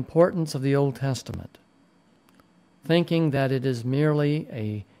the importance of the Old Testament, thinking that it is merely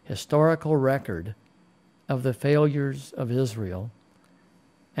a historical record of the failures of Israel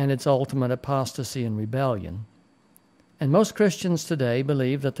and its ultimate apostasy and rebellion. And most Christians today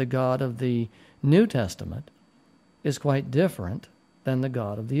believe that the God of the New Testament is quite different than the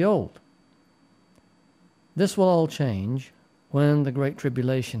God of the Old. This will all change when the Great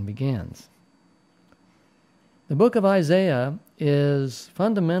Tribulation begins. The book of Isaiah is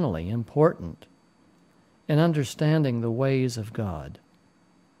fundamentally important in understanding the ways of God.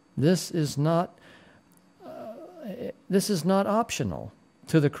 This is not optional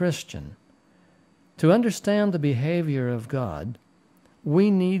to the Christian. To understand the behavior of God, we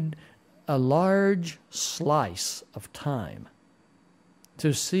need a large slice of time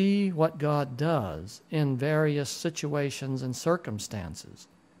to see what God does in various situations and circumstances.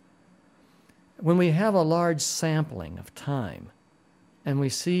 When we have a large sampling of time and we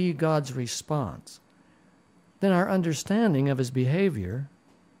see God's response, then our understanding of his behavior,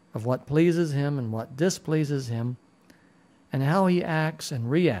 of what pleases him and what displeases him, and how he acts and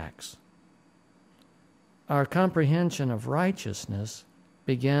reacts, our comprehension of righteousness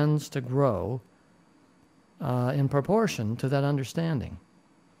begins to grow in proportion to that understanding.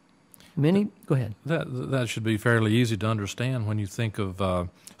 Go ahead. That should be fairly easy to understand when you think of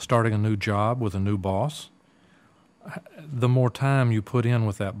starting a new job with a new boss. The more time you put in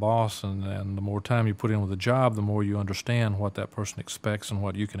with that boss and the more time you put in with the job, the more you understand what that person expects and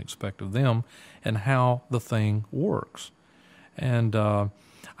what you can expect of them and how the thing works. And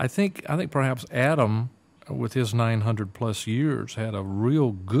I think perhaps Adam, with his 900 plus years, had a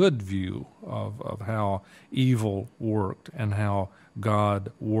real good view of how evil worked and how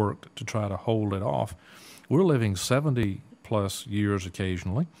God worked to try to hold it off. We're living 70 plus years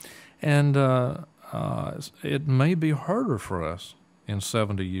occasionally, and it may be harder for us in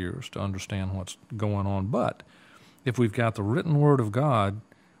 70 years to understand what's going on. But if we've got the written Word of God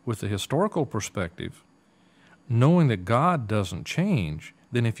with the historical perspective, knowing that God doesn't change,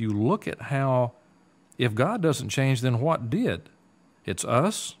 then if you look at if God doesn't change, then what did? It's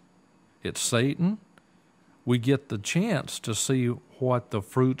us, it's Satan. We get the chance to see what the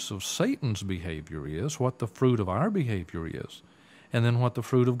fruits of Satan's behavior is, what the fruit of our behavior is, and then what the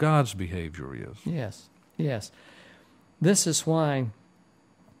fruit of God's behavior is. Yes. This is why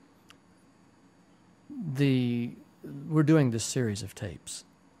we're doing this series of tapes.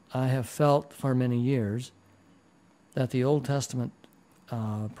 I have felt for many years that the Old Testament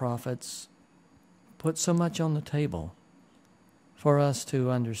prophets put so much on the table for us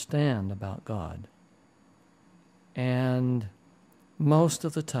to understand about God. And most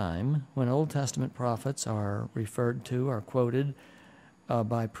of the time, when Old Testament prophets are referred to or quoted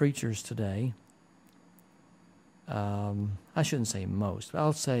by preachers today, I shouldn't say most,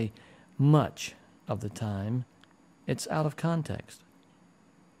 I'll say much of the time, it's out of context.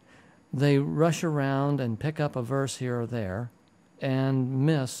 They rush around and pick up a verse here or there and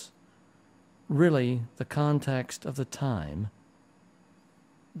miss really the context of the time,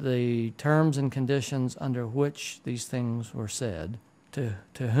 the terms and conditions under which these things were said, to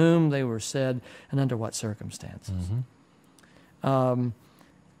whom they were said, and under what circumstances. Mm-hmm.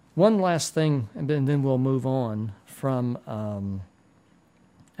 One last thing, and then we'll move on from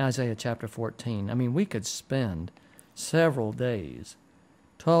Isaiah chapter 14. I mean, we could spend several days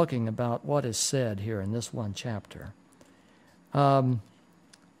talking about what is said here in this one chapter. In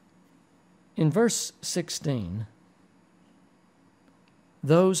verse 16,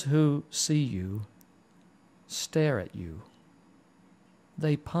 those who see you stare at you.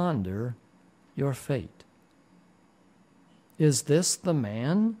 They ponder your fate. Is this the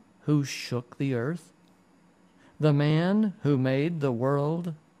man who shook the earth? The man who made the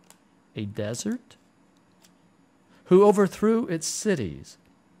world a desert? Who overthrew its cities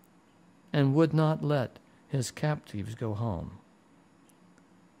and would not let his captives go home?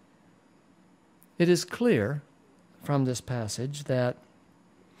 It is clear from this passage that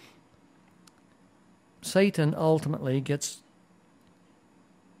Satan ultimately gets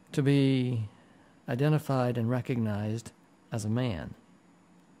to be identified and recognized as a man.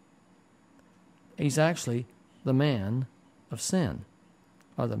 He's actually the man of sin,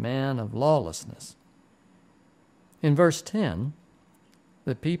 or the man of lawlessness. In verse 10,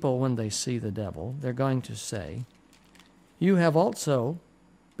 the people, when they see the devil, they're going to say, "You have also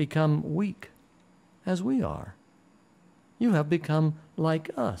become weak as we are. You have become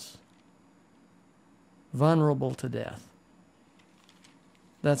like us, vulnerable to death."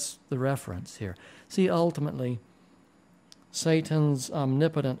 That's the reference here. See, ultimately, Satan's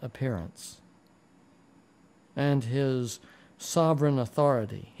omnipotent appearance and his sovereign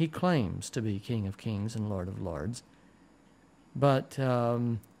authority. He claims to be King of Kings and Lord of Lords, but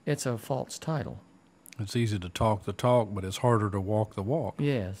it's a false title. It's easy to talk the talk, but it's harder to walk the walk.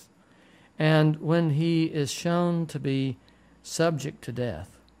 Yes. And when he is shown to be subject to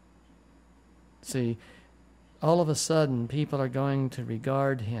death, see, all of a sudden people are going to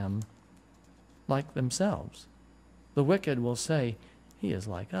regard him like themselves. The wicked will say, "He is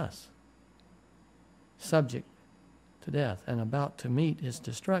like us, subject to death and about to meet his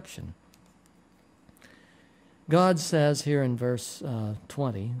destruction." God says here in verse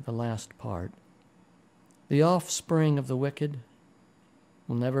 20, the last part, "The offspring of the wicked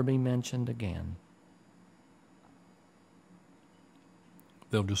will never be mentioned again."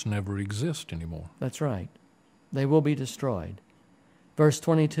 They'll just never exist anymore. That's right. They will be destroyed. Verse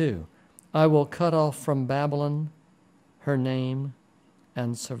 22, "I will cut off from Babylon her name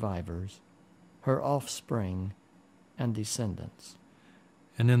and survivors, her offspring and descendants."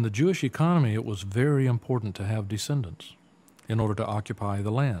 And in the Jewish economy, it was very important to have descendants in order to occupy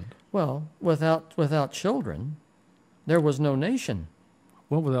the land. Well, without children, there was no nation.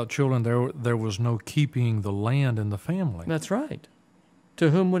 Well, without children, there was no keeping the land in the family. That's right.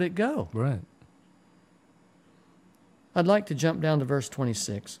 To whom would it go? Right. I'd like to jump down to verse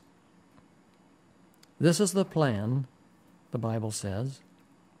 26. "This is the plan," the Bible says,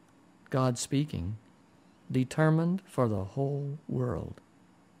 God speaking, "determined for the whole world.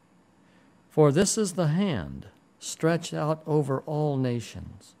 For this is the hand stretched out over all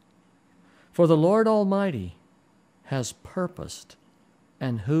nations. For the Lord Almighty has purposed,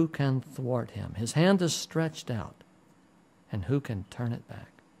 and who can thwart him?" His hand is stretched out, and who can turn it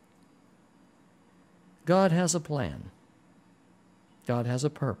back? God has a plan. God has a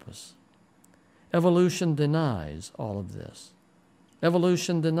purpose. Evolution denies all of this.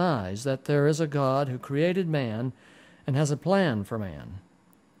 Evolution denies that there is a God who created man and has a plan for man.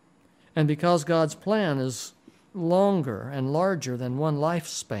 And because God's plan is longer and larger than one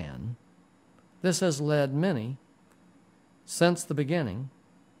lifespan, this has led many, since the beginning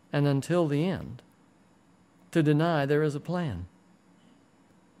and until the end, to deny there is a plan.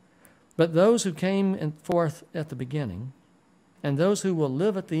 But those who came forth at the beginning and those who will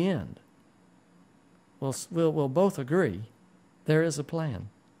live at the end will both agree there is a plan.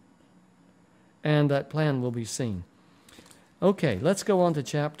 And that plan will be seen. Okay, let's go on to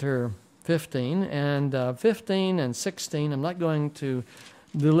chapter 15. And 15 and 16, I'm not going to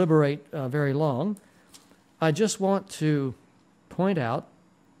deliberate very long. I just want to point out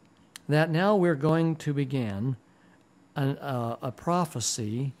that now we're going to begin a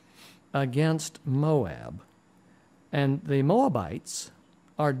prophecy against Moab. And the Moabites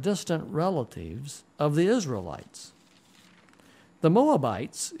are distant relatives of the Israelites. The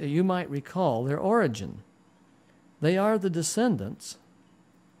Moabites, you might recall their origin. They are the descendants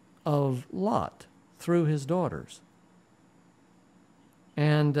of Lot through his daughters.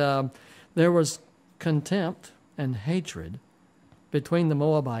 And there was contempt and hatred between the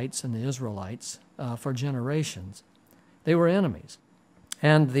Moabites and the Israelites for generations. They were enemies.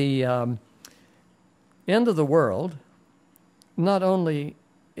 And the end of the world not only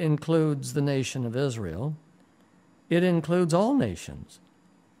includes the nation of Israel, it includes all nations.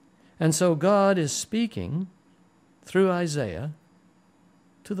 And so God is speaking through Isaiah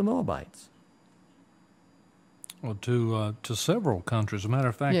to the Moabites. Well, to several countries. As a matter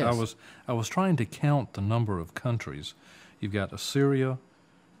of fact, Yes. I was trying to count the number of countries. You've got Assyria,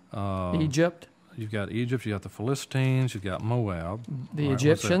 Egypt, you've got Egypt, you've got the Philistines, you've got Moab. the All right,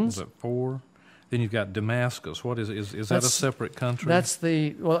 Egyptians. Was that 4? Then you've got Damascus. What is that a That's- separate country?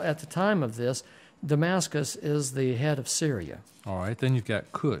 Well, at the time of this, Damascus is the head of Syria. All right. Then you've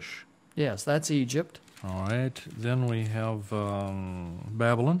got Cush. Yes, that's Egypt. All right. Then we have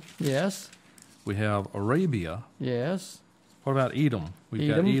Babylon. Yes, We have Arabia. yes. What about Edom? We've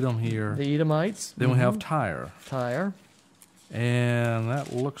Edom, got Edom here. The Edomites. Then we have Tyre. Tyre. And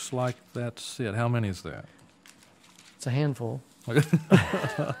that looks like that's it. How many is that? It's a handful. What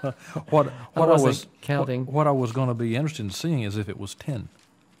I I wasn't was counting. What I was going to be interested in seeing is if it was 10.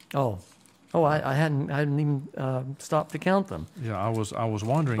 Oh, Oh, I hadn't even stopped to count them. Yeah, I was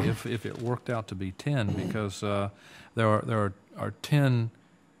wondering if it worked out to be 10 because there are 10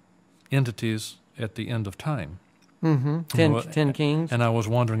 entities at the end of time. Mm-hmm. 10 kings. And I was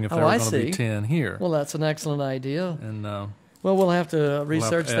wondering if there were going to be 10 here. Well, that's an excellent idea. And well, we'll have to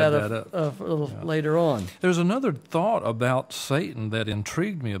research that a little later on. There's another thought about Satan that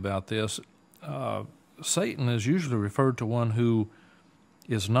intrigued me about this. Satan is usually referred to one who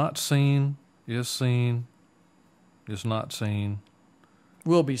is not seen, is seen, is not seen,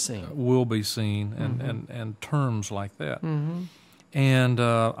 will be seen, and terms like that. Mm-hmm. And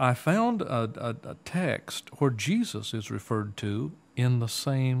I found a text where Jesus is referred to in the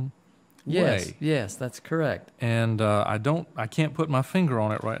same way. Yes, that's correct. And I can't put my finger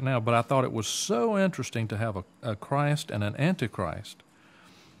on it right now, but I thought it was so interesting to have a Christ and an Antichrist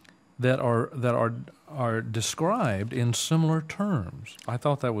that are described in similar terms. I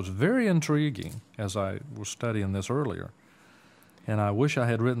thought that was very intriguing as I was studying this earlier. And I wish I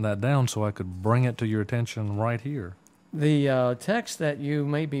had written that down so I could bring it to your attention right here. The text that you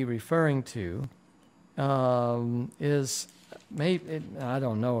may be referring to is, I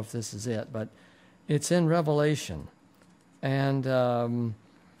don't know if this is it, but it's in Revelation. And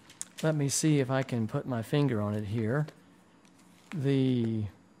let me see if I can put my finger on it here. The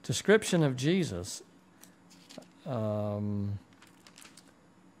description of Jesus,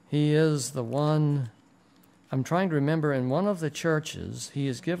 he is the one, I'm trying to remember, in one of the churches, he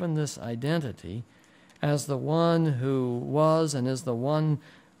is given this identity as the one who was and is the one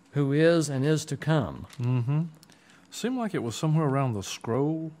who is and is to come. Mm-hmm. Seemed like it was somewhere around the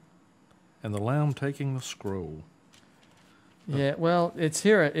scroll and the Lamb taking the scroll. Yeah, well, it's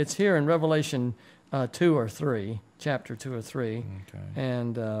here in Revelation 2 or 3, chapter 2 or 3. Okay.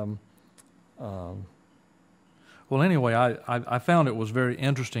 And well, anyway, I found it was very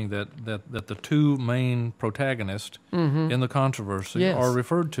interesting that the two main protagonists in the controversy are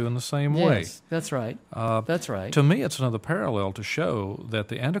referred to in the same way. Yes, that's right. That's right. To me, it's another parallel to show that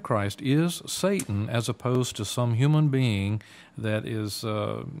the Antichrist is Satan as opposed to some human being that is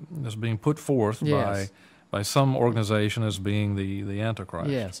being put forth by some organization as being the Antichrist.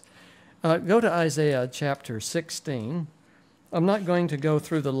 Yes. Go to Isaiah chapter 16. I'm not going to go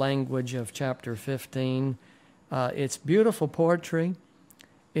through the language of chapter 15. It's beautiful poetry.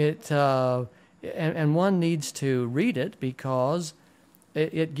 And one needs to read it because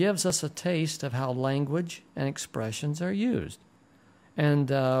it gives us a taste of how language and expressions are used, and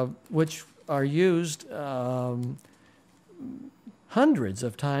which are used hundreds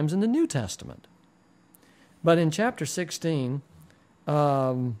of times in the New Testament. But in chapter 16,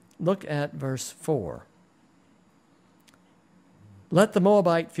 look at verse 4. Let the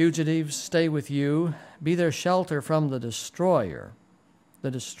Moabite fugitives stay with you, be their shelter from the destroyer,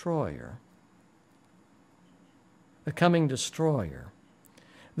 the coming destroyer.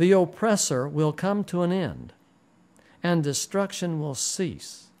 The oppressor will come to an end, and destruction will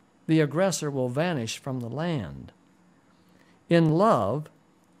cease. The aggressor will vanish from the land. In love,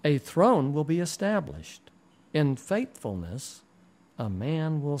 a throne will be established. In faithfulness, a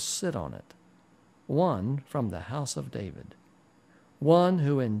man will sit on it, one from the house of David. One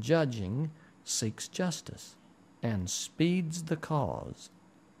who in judging seeks justice and speeds the cause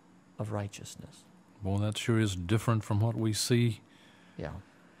of righteousness. Well, that sure is different from what we see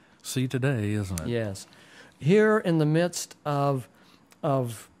today, isn't it? Yes. Here in the midst of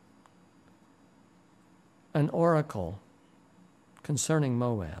an oracle concerning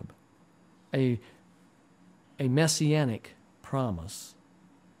Moab, a messianic promise.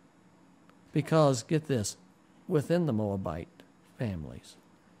 Because, get this, within the Moabite families,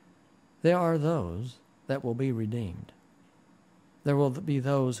 there are those that will be redeemed. There will be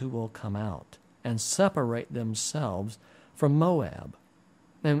those who will come out and separate themselves from Moab.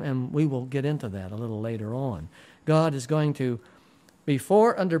 And we will get into that a little later on. God is going to,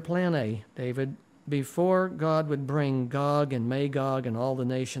 under Plan A, David, before God would bring Gog and Magog and all the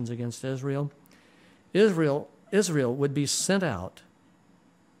nations against Israel, Israel would be sent out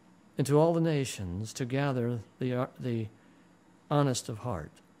into all the nations to gather the honest of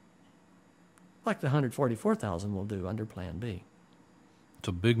heart, like the 144,000 will do under Plan B. It's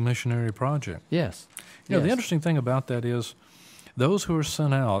a big missionary project. Yes. You know, the interesting thing about that is those who are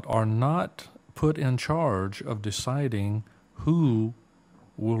sent out are not put in charge of deciding who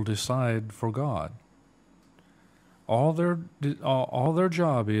will decide for God. All their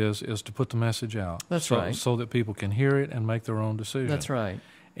job is to put the message out. That's right. So that people can hear it and make their own decision. That's right.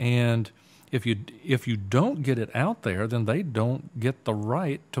 And if you don't get it out there, then they don't get the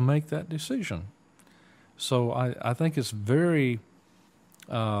right to make that decision. So I think it's very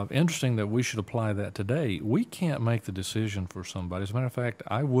Interesting that we should apply that today. We can't make the decision for somebody. As a matter of fact,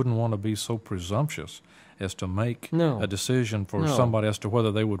 I wouldn't want to be so presumptuous as to make a decision for somebody as to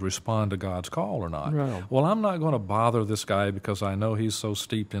whether they would respond to God's call or not. No. Well, I'm not going to bother this guy because I know he's so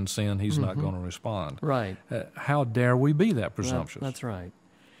steeped in sin, he's not going to respond. Right. How dare we be that presumptuous? That's right.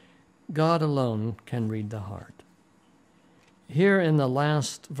 God alone can read the heart. Here in the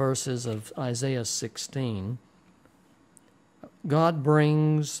last verses of Isaiah 16, God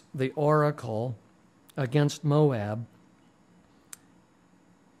brings the oracle against Moab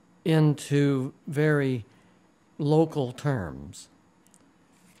into very local terms.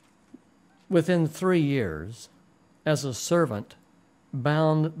 Within 3 years, as a servant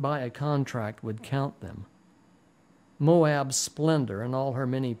bound by a contract would count them, Moab's splendor and all her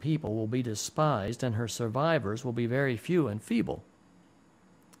many people will be despised, and her survivors will be very few and feeble.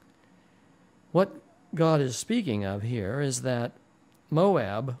 What God is speaking of here is that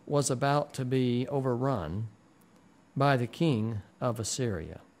Moab was about to be overrun by the king of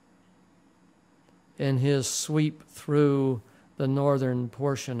Assyria in his sweep through the northern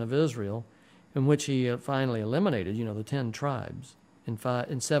portion of Israel, in which he finally eliminated, the 10 tribes in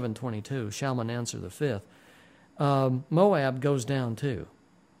 722, Shalmaneser the fifth. Moab goes down too.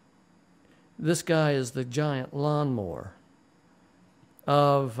 This guy is the giant lawnmower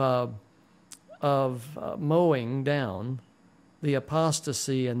of mowing down the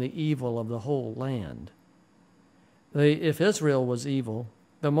apostasy and the evil of the whole land. If Israel was evil,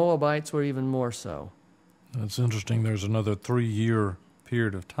 the Moabites were even more so. That's interesting. There's another 3-year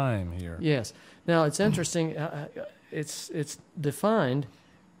period of time here. Yes. Now, it's interesting. It's defined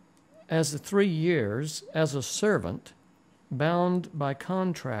as the 3 years as a servant bound by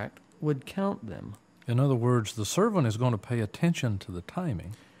contract would count them. In other words, the servant is going to pay attention to the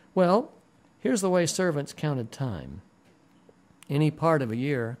timing. Well, here's the way servants counted time. Any part of a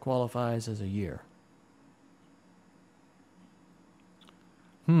year qualifies as a year.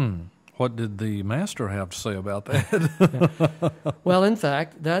 What did the master have to say about that? Well, in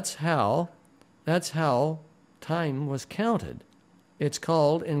fact, that's how time was counted. It's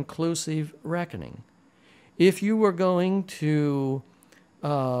called inclusive reckoning. If you were going to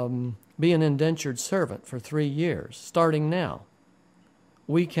be an indentured servant for 3 years, starting now,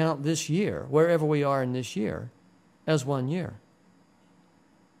 we count this year, wherever we are in this year, as 1 year.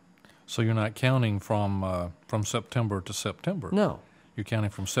 So you're not counting from September to September. No. You're counting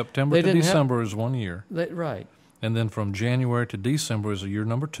from September to December is 1 year. Right. And then from January to December is year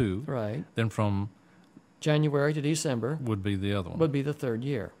number 2. Right. Then from January to December would be the other one. Would be the 3rd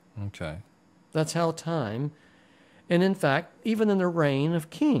year. Okay. That's how time, and in fact, even in the reign of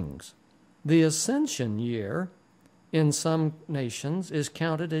kings, the ascension year in some nations is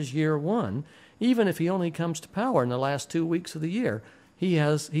counted as year 1, even if he only comes to power in the last 2 weeks of the year. He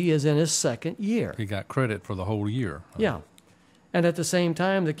is in his 2nd year. He got credit for the whole year. Yeah. And at the same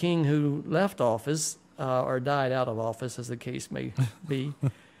time, the king who left office, or died out of office, as the case may be,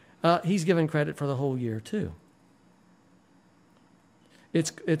 he's given credit for the whole year too.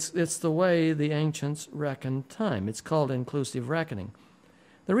 It's the way the ancients reckoned time. It's called inclusive reckoning.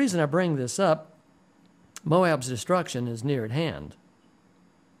 The reason I bring this up, Moab's destruction is near at hand.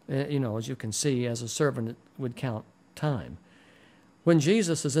 As you can see, as a servant would count time. When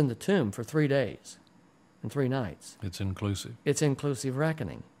Jesus is in the tomb for 3 days and 3 nights, it's inclusive. It's inclusive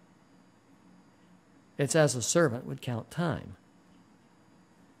reckoning. It's as a servant would count time.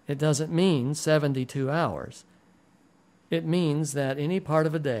 It doesn't mean 72 hours. It means that any part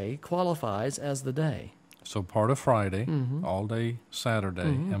of a day qualifies as the day. So part of Friday, all day Saturday,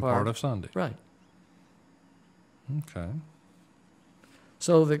 and part of Sunday. Right. Okay.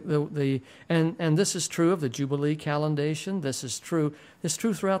 So and this is true of the Jubilee calendation. This is true. It's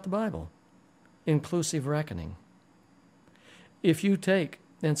true throughout the Bible. Inclusive reckoning.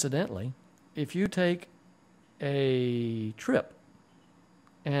 Incidentally, if you take a trip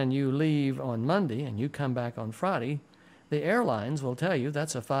and you leave on Monday and you come back on Friday, the airlines will tell you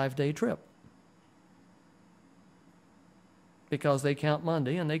that's a 5-day trip, because they count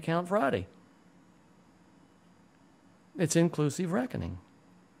Monday and they count Friday. It's inclusive reckoning.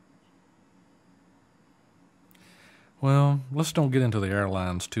 Well, let's don't get into the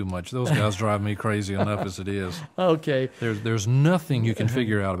airlines too much. Those guys drive me crazy enough as it is. Okay. There's nothing you can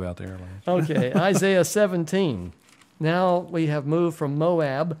figure out about the airlines. Okay, Isaiah 17. Now we have moved from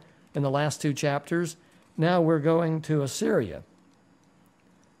Moab in the last 2 chapters. Now we're going to Assyria.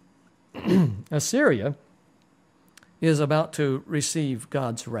 Assyria is about to receive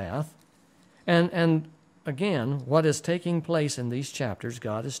God's wrath. And again, what is taking place in these chapters,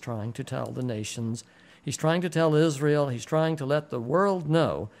 God is trying to tell the nations He's trying to tell Israel, he's trying to let the world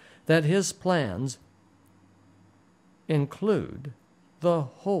know that his plans include the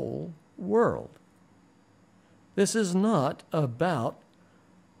whole world. This is not about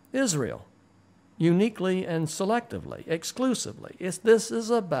Israel, uniquely and selectively, exclusively. This is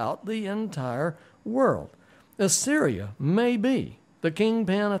about the entire world. Assyria may be the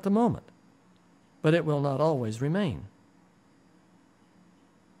kingpin at the moment, but it will not always remain.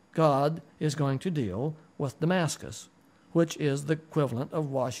 God is going to deal with Damascus, which is the equivalent of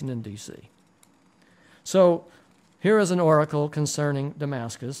Washington, D.C. So here is an oracle concerning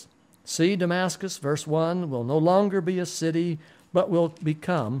Damascus. See, Damascus, verse 1, will no longer be a city, but will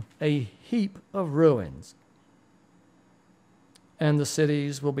become a heap of ruins. And the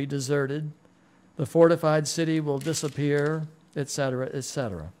cities will be deserted. The fortified city will disappear, etc.,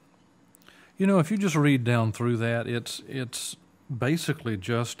 etc. You know, if you just read down through that, it's basically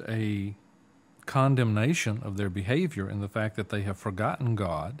just a condemnation of their behavior in the fact that they have forgotten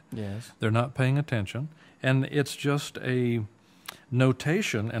God. Yes. They're not paying attention. And it's just a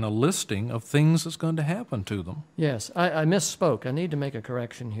notation and a listing of things that's going to happen to them. Yes, I misspoke. I need to make a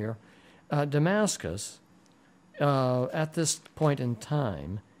correction here. Damascus, at this point in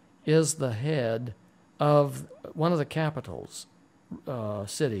time, is the head of one of the capitals,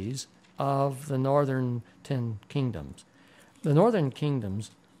 cities of the northern 10 kingdoms. The northern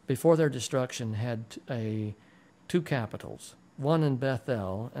kingdoms, before their destruction, had two capitals, one in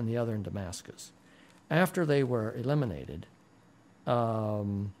Bethel and the other in Damascus. After they were eliminated,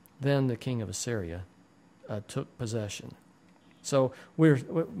 then the king of Assyria took possession. So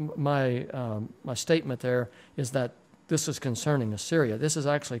my statement there is that this is concerning Assyria. This is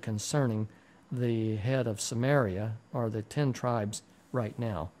actually concerning the head of Samaria, or the 10 tribes right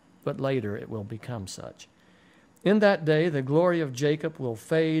now, but later it will become such. In that day, the glory of Jacob will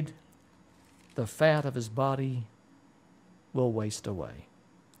fade, the fat of his body will waste away.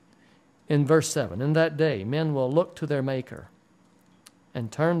 In verse 7, in that day, men will look to their Maker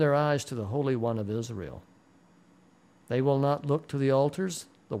and turn their eyes to the Holy One of Israel. They will not look to the altars,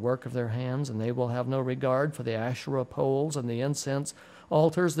 the work of their hands, and they will have no regard for the Asherah poles and the incense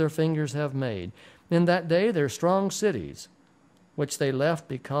altars their fingers have made. In that day, their strong cities, which they left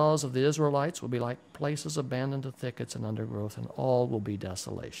because of the Israelites, will be like places abandoned to thickets and undergrowth, and all will be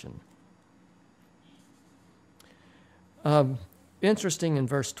desolation. Interesting in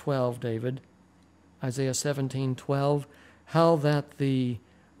verse 12, David, Isaiah 17:12, how that the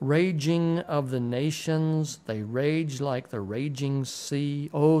raging of the nations, they rage like the raging sea.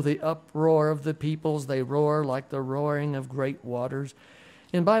 Oh, the uproar of the peoples, they roar like the roaring of great waters.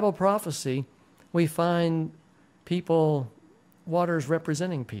 In Bible prophecy, we find waters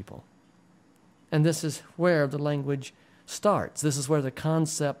representing people. And this is where the language starts. This is where the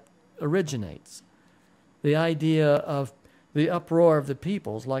concept originates. The idea of the uproar of the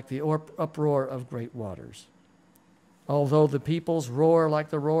peoples like the uproar of great waters. Although the peoples roar like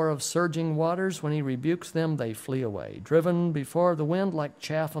the roar of surging waters, when he rebukes them, they flee away, driven before the wind like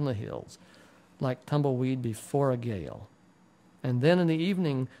chaff on the hills, like tumbleweed before a gale. And then in the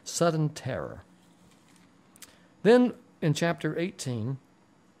evening, sudden terror. Then in chapter 18,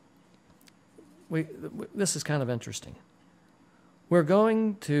 this is kind of interesting. We're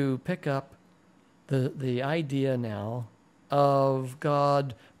going to pick up the idea now of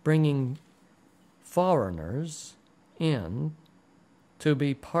God bringing foreigners in to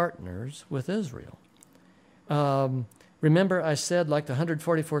be partners with Israel. Remember I said like the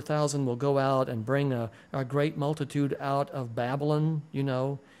 144,000 will go out and bring a great multitude out of Babylon,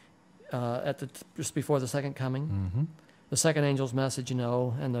 just before the second coming. Mm-hmm. The second angel's message, and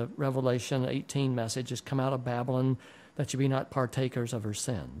the Revelation 18 message is come out of Babylon that you be not partakers of her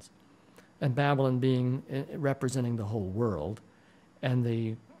sins. And Babylon being representing the whole world and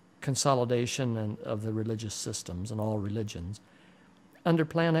the consolidation of the religious systems and all religions. Under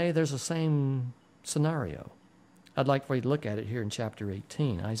Plan A, there's the same scenario. I'd like for you to look at it here in chapter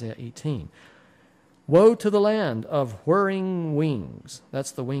 18, Isaiah 18. Woe to the land of whirring wings.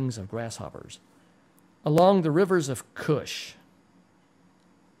 That's the wings of grasshoppers. Along the rivers of Cush.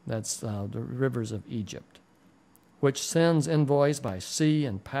 That's the rivers of Egypt, which sends envoys by sea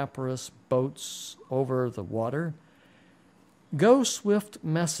and papyrus boats over the water. Go, swift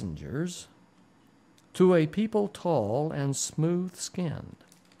messengers, to a people tall and smooth-skinned.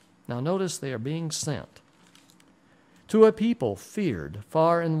 Now notice they are being sent. To a people feared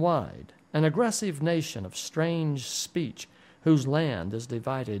far and wide, an aggressive nation of strange speech, whose land is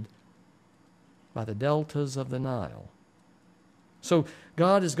divided by the deltas of the Nile. So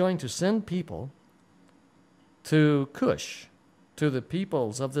God is going to send people to Cush, to the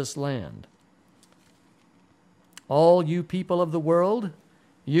peoples of this land. All you people of the world,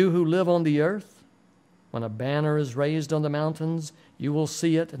 you who live on the earth, when a banner is raised on the mountains, you will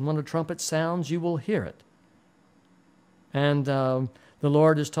see it, and when a trumpet sounds, you will hear it. And the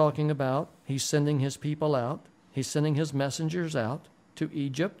Lord is talking about, He's sending His people out. He's sending His messengers out to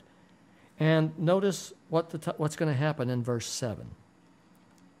Egypt. And notice what's going to happen in verse 7.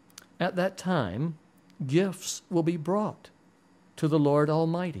 At that time, gifts will be brought to the Lord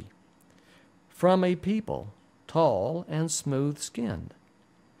Almighty from a people tall and smooth-skinned,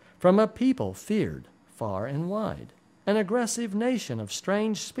 from a people feared far and wide, an aggressive nation of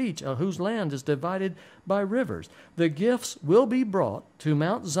strange speech, whose land is divided by rivers. The gifts will be brought to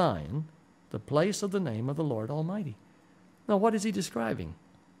Mount Zion, the place of the name of the Lord Almighty. Now, what is he describing?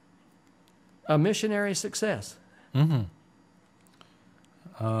 A missionary success. Mm-hmm.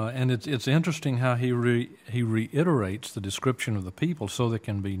 And it's interesting how he reiterates the description of the people so there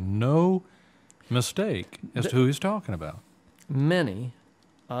can be no mistake as to who he's talking about. Many,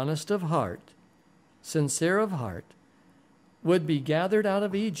 honest of heart, sincere of heart, would be gathered out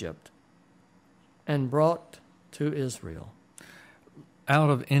of Egypt and brought to Israel. Out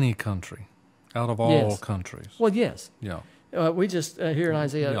of any country, out of all countries. Well, yes. Yeah. We just here in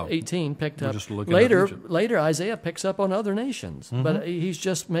Isaiah 18 picked up. Later Isaiah picks up on other nations, but he's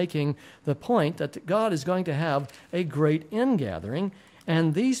just making the point that God is going to have a great ingathering,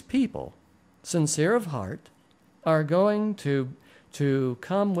 and these people, sincere of heart, are going to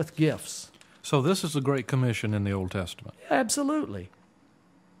come with gifts. So this is the Great Commission in the Old Testament. Absolutely.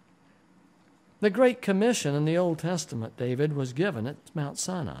 The Great Commission in the Old Testament, David, was given at Mount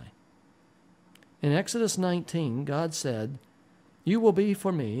Sinai. In Exodus 19, God said, "You will be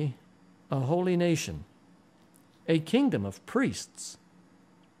for me a holy nation, a kingdom of priests,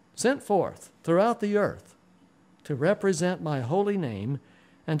 sent forth throughout the earth to represent my holy name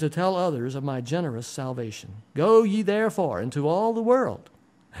and to tell others of my generous salvation. Go ye therefore into all the world."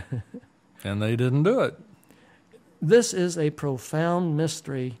 And they didn't do it. This is a profound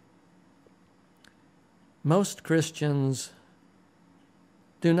mystery. Most Christians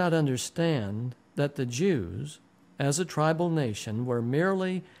do not understand that the Jews, as a tribal nation, were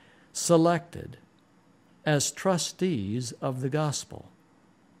merely selected as trustees of the gospel.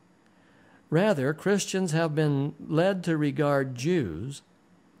 Rather, Christians have been led to regard Jews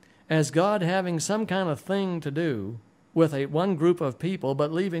as God having some kind of thing to do with one group of people,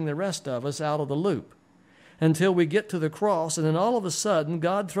 but leaving the rest of us out of the loop until we get to the cross, and then all of a sudden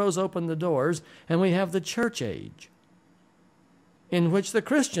God throws open the doors and we have the church age, in which the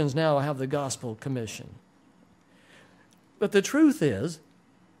Christians now have the gospel commission. But the truth is,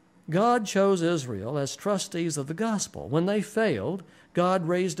 God chose Israel as trustees of the gospel. When they failed, God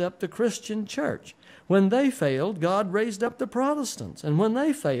raised up the Christian church. When they failed, God raised up the Protestants. And when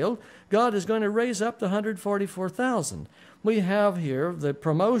they failed, God is going to raise up the 144,000. We have here the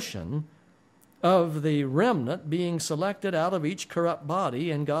promotion of the remnant being selected out of each corrupt body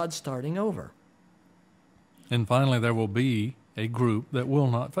and God starting over. And finally, there will be a group that will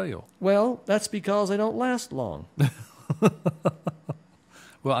not fail. Well, that's because they don't last long.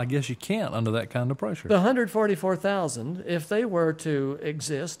 Well, I guess you can't under that kind of pressure. The 144,000, if they were to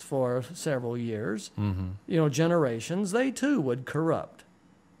exist for several years, generations, they too would corrupt.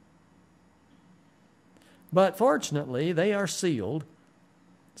 But fortunately, they are sealed,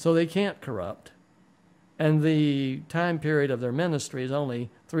 so they can't corrupt. And the time period of their ministry is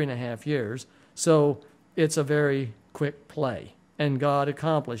only 3.5 years, so it's a very quick play. And God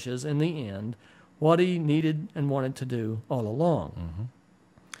accomplishes in the end what He needed and wanted to do all along. Mm-hmm.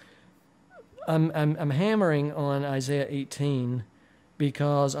 I'm hammering on Isaiah 18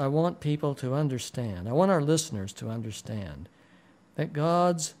 because I want people to understand, I want our listeners to understand that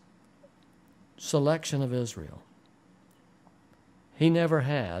God's selection of Israel, He never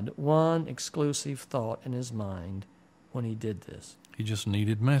had one exclusive thought in His mind when He did this. He just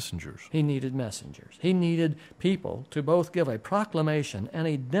needed messengers. He needed messengers. He needed people to both give a proclamation and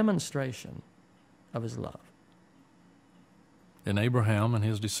a demonstration of His love. And Abraham and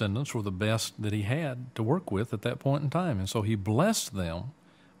his descendants were the best that he had to work with at that point in time. And so he blessed them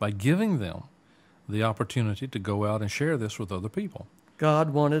by giving them the opportunity to go out and share this with other people. God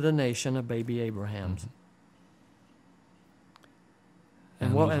wanted a nation of baby Abrahams.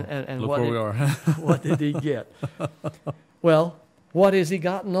 And look what where we are. What did He get? Well, what has He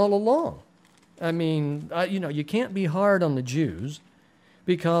gotten all along? I mean, you can't be hard on the Jews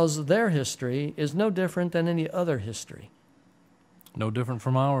because their history is no different than any other history. No different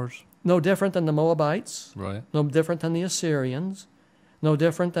from ours. No different than the Moabites. Right. No different than the Assyrians. No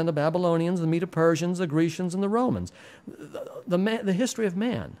different than the Babylonians, the Medo-Persians, the Grecians, and the Romans. The history of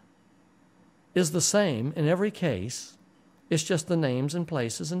man is the same in every case. It's just the names and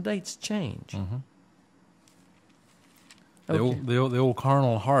places and dates change. Mm-hmm. Okay. The old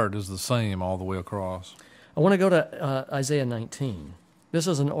carnal heart is the same all the way across. I want to go to Isaiah 19. This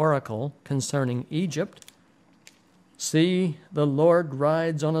is an oracle concerning Egypt. See, the Lord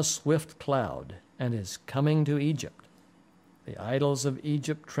rides on a swift cloud and is coming to Egypt. The idols of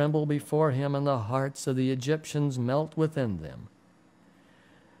Egypt tremble before him, and the hearts of the Egyptians melt within them.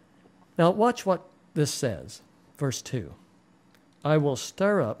 Now watch what this says. Verse 2. I will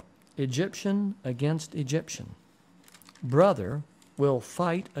stir up Egyptian against Egyptian. Brother will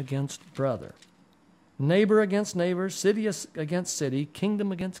fight against brother. Neighbor against neighbor, city against city,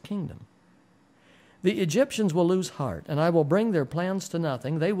 kingdom against kingdom. The Egyptians will lose heart, and I will bring their plans to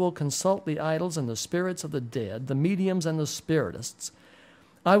nothing. They will consult the idols and the spirits of the dead, the mediums and the spiritists.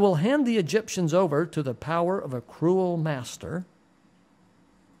 I will hand the Egyptians over to the power of a cruel master.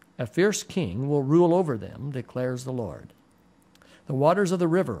 A fierce king will rule over them, declares the Lord. The waters of the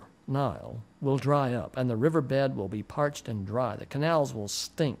river Nile will dry up, and the riverbed will be parched and dry. The canals will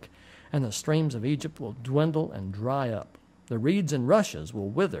stink, and the streams of Egypt will dwindle and dry up. The reeds and rushes will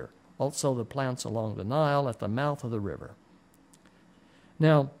wither, also the plants along the Nile at the mouth of the river.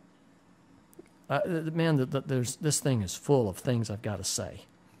 Now, this thing is full of things I've got to say.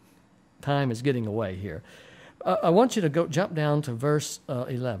 Time is getting away here. I want you to jump down to verse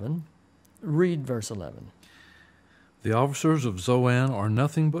 11. Read verse 11. The officers of Zoan are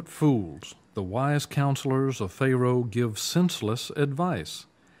nothing but fools. The wise counselors of Pharaoh give senseless advice.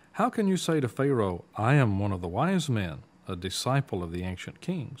 How can you say to Pharaoh, I am one of the wise men, a disciple of the ancient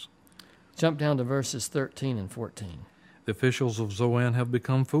kings? Jump down to verses 13 and 14. The officials of Zoan have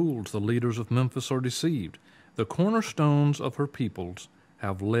become fools. The leaders of Memphis are deceived. The cornerstones of her peoples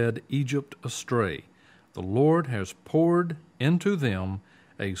have led Egypt astray. The Lord has poured into them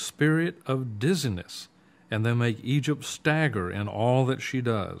a spirit of dizziness, and they make Egypt stagger in all that she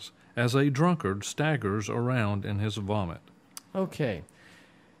does, as a drunkard staggers around in his vomit. Okay.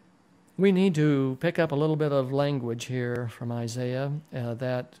 We need to pick up a little bit of language here from Isaiah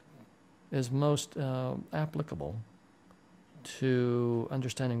that is most applicable to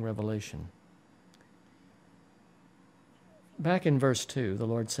understanding Revelation. Back in verse 2, the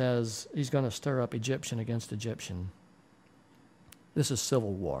Lord says he's going to stir up Egyptian against Egyptian. This is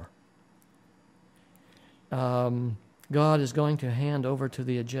civil war. God is going to hand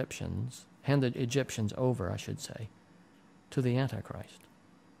the Egyptians over, I should say, to the Antichrist,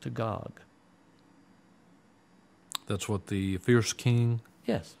 to Gog. That's what the fierce king,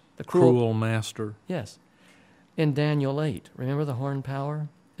 yes, the cruel master. Yes. In Daniel 8, remember the horn power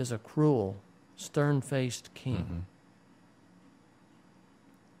is a cruel, stern-faced king. Mm-hmm.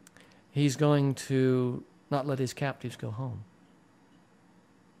 He's going to not let his captives go home.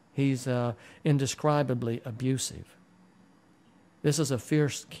 He's indescribably abusive. This is a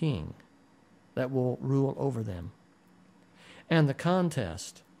fierce king that will rule over them. And the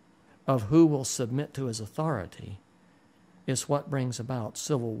contest of who will submit to his authority is what brings about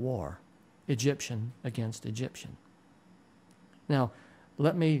civil war, Egyptian against Egyptian. Now,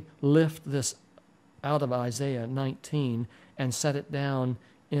 let me lift this out of Isaiah 19 and set it down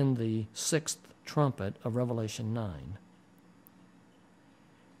in the 6th trumpet of Revelation 9.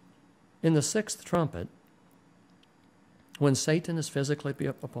 In the 6th trumpet, when Satan is physically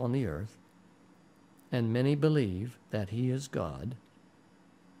up upon the earth, and many believe that he is God,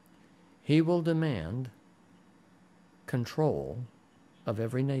 he will demand control of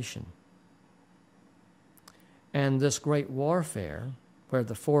every nation. And this great warfare, where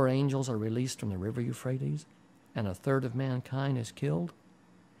the 4 angels are released from the river Euphrates, and a third of mankind is killed,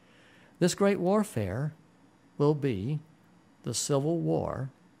 this great warfare will be the civil war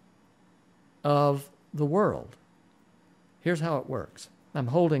of the world. Here's how it works. I'm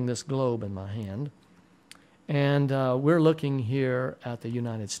holding this globe in my hand, and we're looking here at the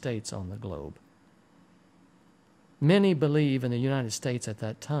United States on the globe. Many believe in the United States at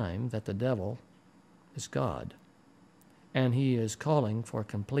that time that the devil is God, and he is calling for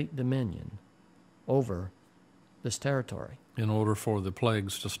complete dominion over this territory. In order for the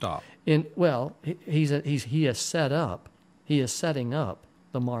plagues to stop. He is setting up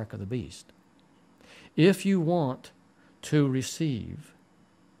the mark of the beast. If you want to receive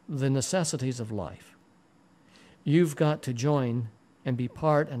the necessities of life, you've got to join and be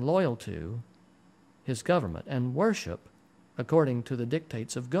part and loyal to his government and worship according to the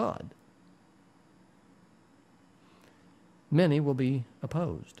dictates of God. Many will be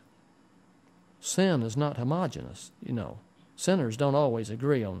opposed. Sin is not homogeneous, you know. Sinners don't always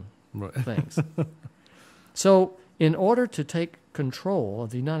agree on things. So, in order to take control of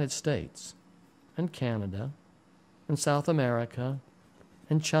the United States, and Canada and South America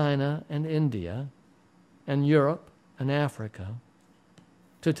and China and India and Europe and Africa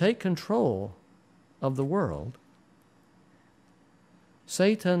to take control of the world,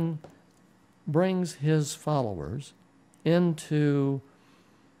 Satan brings his followers into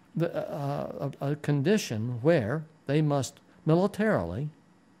a condition where they must militarily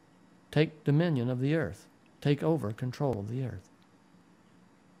take dominion of the earth, take over control of the earth.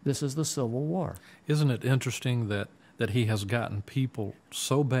 This is the Civil War. Isn't it interesting that he has gotten people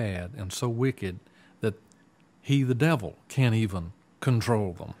so bad and so wicked that he, the devil, can't even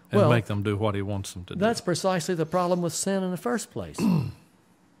control them and make them do what he wants them to do? That's precisely the problem with sin in the first place.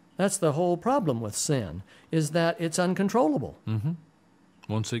 That's the whole problem with sin, is that it's uncontrollable. Mm-hmm.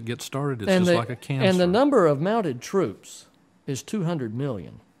 Once it gets started, it's just like a cancer. And the number of mounted troops is 200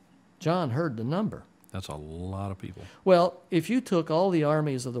 million. John heard the number. That's a lot of people. Well, if you took all the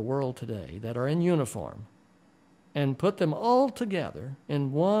armies of the world today that are in uniform and put them all together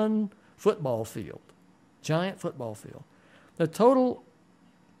in one football field, giant football field, the total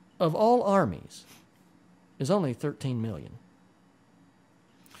of all armies is only 13 million.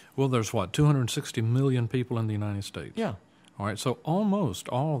 Well, there's 260 million people in the United States? Yeah. All right, so almost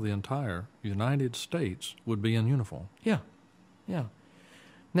all of the entire United States would be in uniform. Yeah, yeah.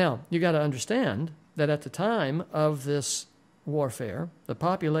 Now, you got to understand that at the time of this warfare, the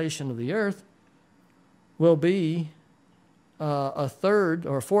population of the earth will be a third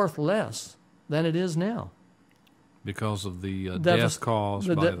or a fourth less than it is now. Because of the death caused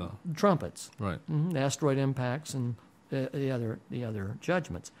by the trumpets, right? The asteroid impacts and the other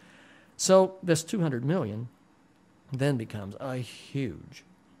judgments. So this 200 million then becomes a huge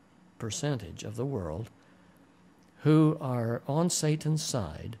percentage of the world who are on Satan's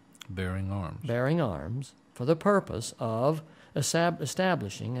side, bearing arms for the purpose of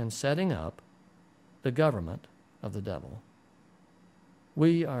establishing and setting up the government of the devil.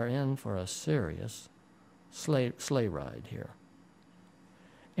 We are in for a serious sleigh ride here.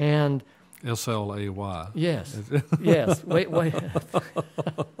 And SLAY. Yes. Yes. Wait.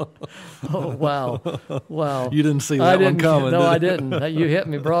 Oh, wow. Wow. You didn't see that one coming, No, I didn't. You hit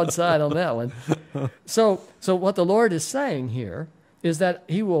me broadside on that one. So what the Lord is saying here is that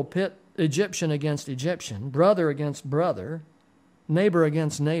he will pit Egyptian against Egyptian, brother against brother, neighbor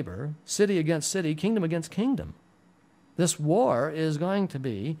against neighbor, city against city, kingdom against kingdom. This war is going to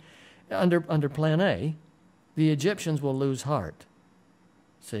be, under Plan A, the Egyptians will lose heart,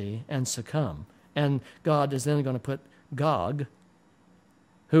 and succumb. And God is then going to put Gog,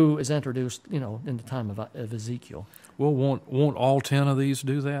 who is introduced, in the time of Ezekiel. Well, won't all 10 of these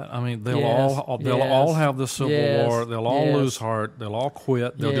do that? I mean, they'll all have the civil war. They'll all lose heart. They'll all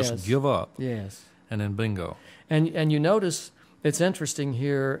quit. They'll just give up. Yes. And then bingo. And you notice it's interesting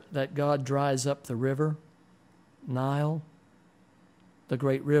here that God dries up the river Nile, the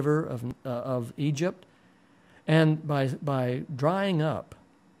great river of Egypt, and by drying up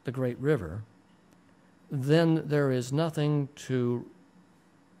the great river, then there is nothing to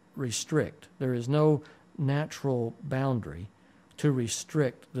restrict. There is no natural boundary to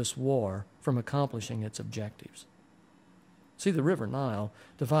restrict this war from accomplishing its objectives. See, the river Nile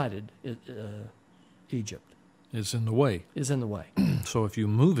divided Egypt. It's in the way. Is in the way. So if you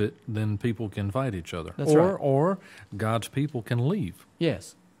move it, then people can fight each other. That's right. Or God's people can leave.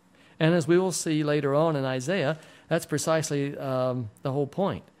 Yes. And as we will see later on in Isaiah, that's precisely the whole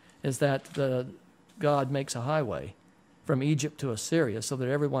point, is that God makes a highway from Egypt to Assyria so that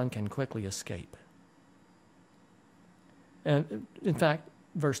everyone can quickly escape. And in fact,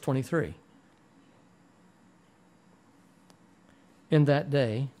 verse 23. In that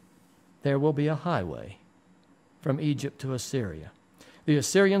day, there will be a highway from Egypt to Assyria. The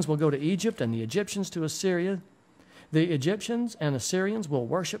Assyrians will go to Egypt and the Egyptians to Assyria. The Egyptians and Assyrians will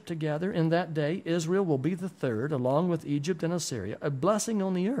worship together. In that day, Israel will be the third, along with Egypt and Assyria, a blessing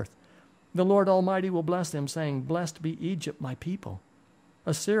on the earth. The Lord Almighty will bless them, saying, "Blessed be Egypt, my people,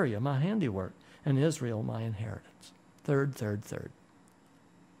 Assyria, my handiwork, and Israel, my inheritance." Third.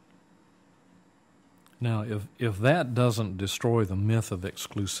 Now, if that doesn't destroy the myth of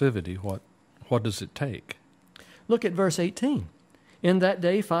exclusivity, what does it take? Look at verse 18. In that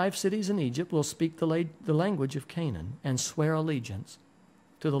day, 5 cities in Egypt will speak the language of Canaan and swear allegiance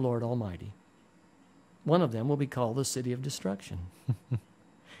to the Lord Almighty. One of them will be called the City of Destruction.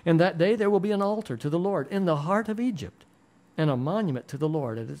 In that day, there will be an altar to the Lord in the heart of Egypt and a monument to the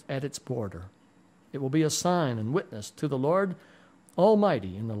Lord at its border. It will be a sign and witness to the Lord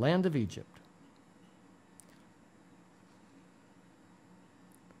Almighty in the land of Egypt.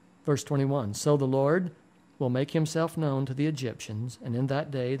 Verse 21, so the Lord will make himself known to the Egyptians, and in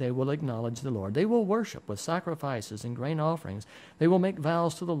that day they will acknowledge the Lord. They will worship with sacrifices and grain offerings. They will make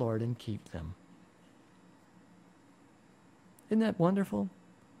vows to the Lord and keep them. Isn't that wonderful?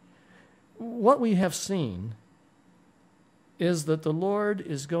 What we have seen is that the Lord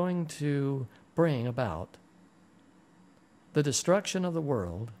is going to bring about the destruction of the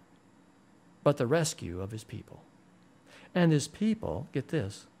world, but the rescue of his people. And his people, get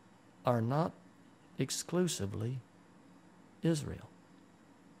this, are not exclusively Israel.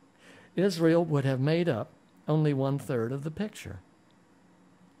 Israel would have made up only 1/3 of the picture.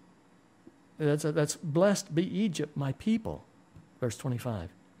 That's blessed be Egypt, my people, verse 25.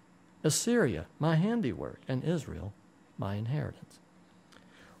 Assyria, my handiwork, and Israel, my inheritance.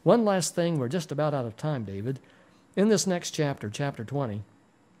 One last thing, we're just about out of time, David. In this next chapter, chapter 20,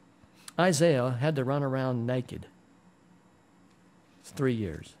 Isaiah had to run around naked. It's 3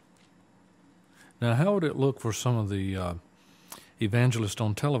 years. Now, how would it look for some of the evangelists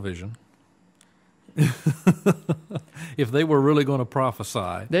on television if they were really going to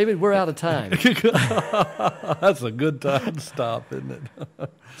prophesy? David, we're out of time. That's a good time to stop, isn't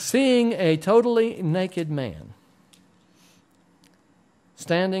it? Seeing a totally naked man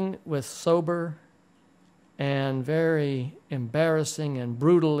standing with sober and very embarrassing and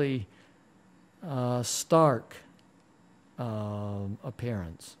brutally stark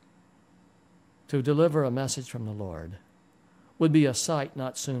appearance to deliver a message from the Lord would be a sight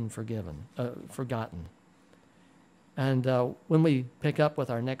not soon forgotten. And when we pick up with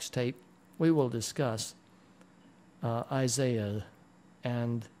our next tape, we will discuss Isaiah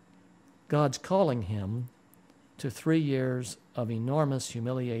and God's calling him to 3 years of enormous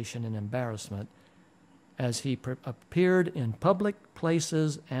humiliation and embarrassment as he appeared in public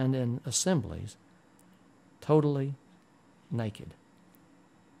places and in assemblies totally naked.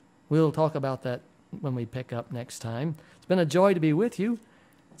 We'll talk about that when we pick up next time. It's been a joy to be with you.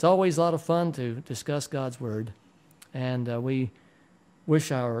 It's always a lot of fun to discuss God's Word. And we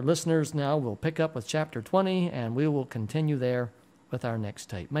wish our listeners now will pick up with chapter 20, and we will continue there with our next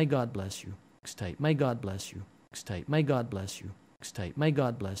tape. May God bless you. Next tape. May God bless you. Next tape. May God bless you. Next tape. May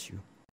God bless you.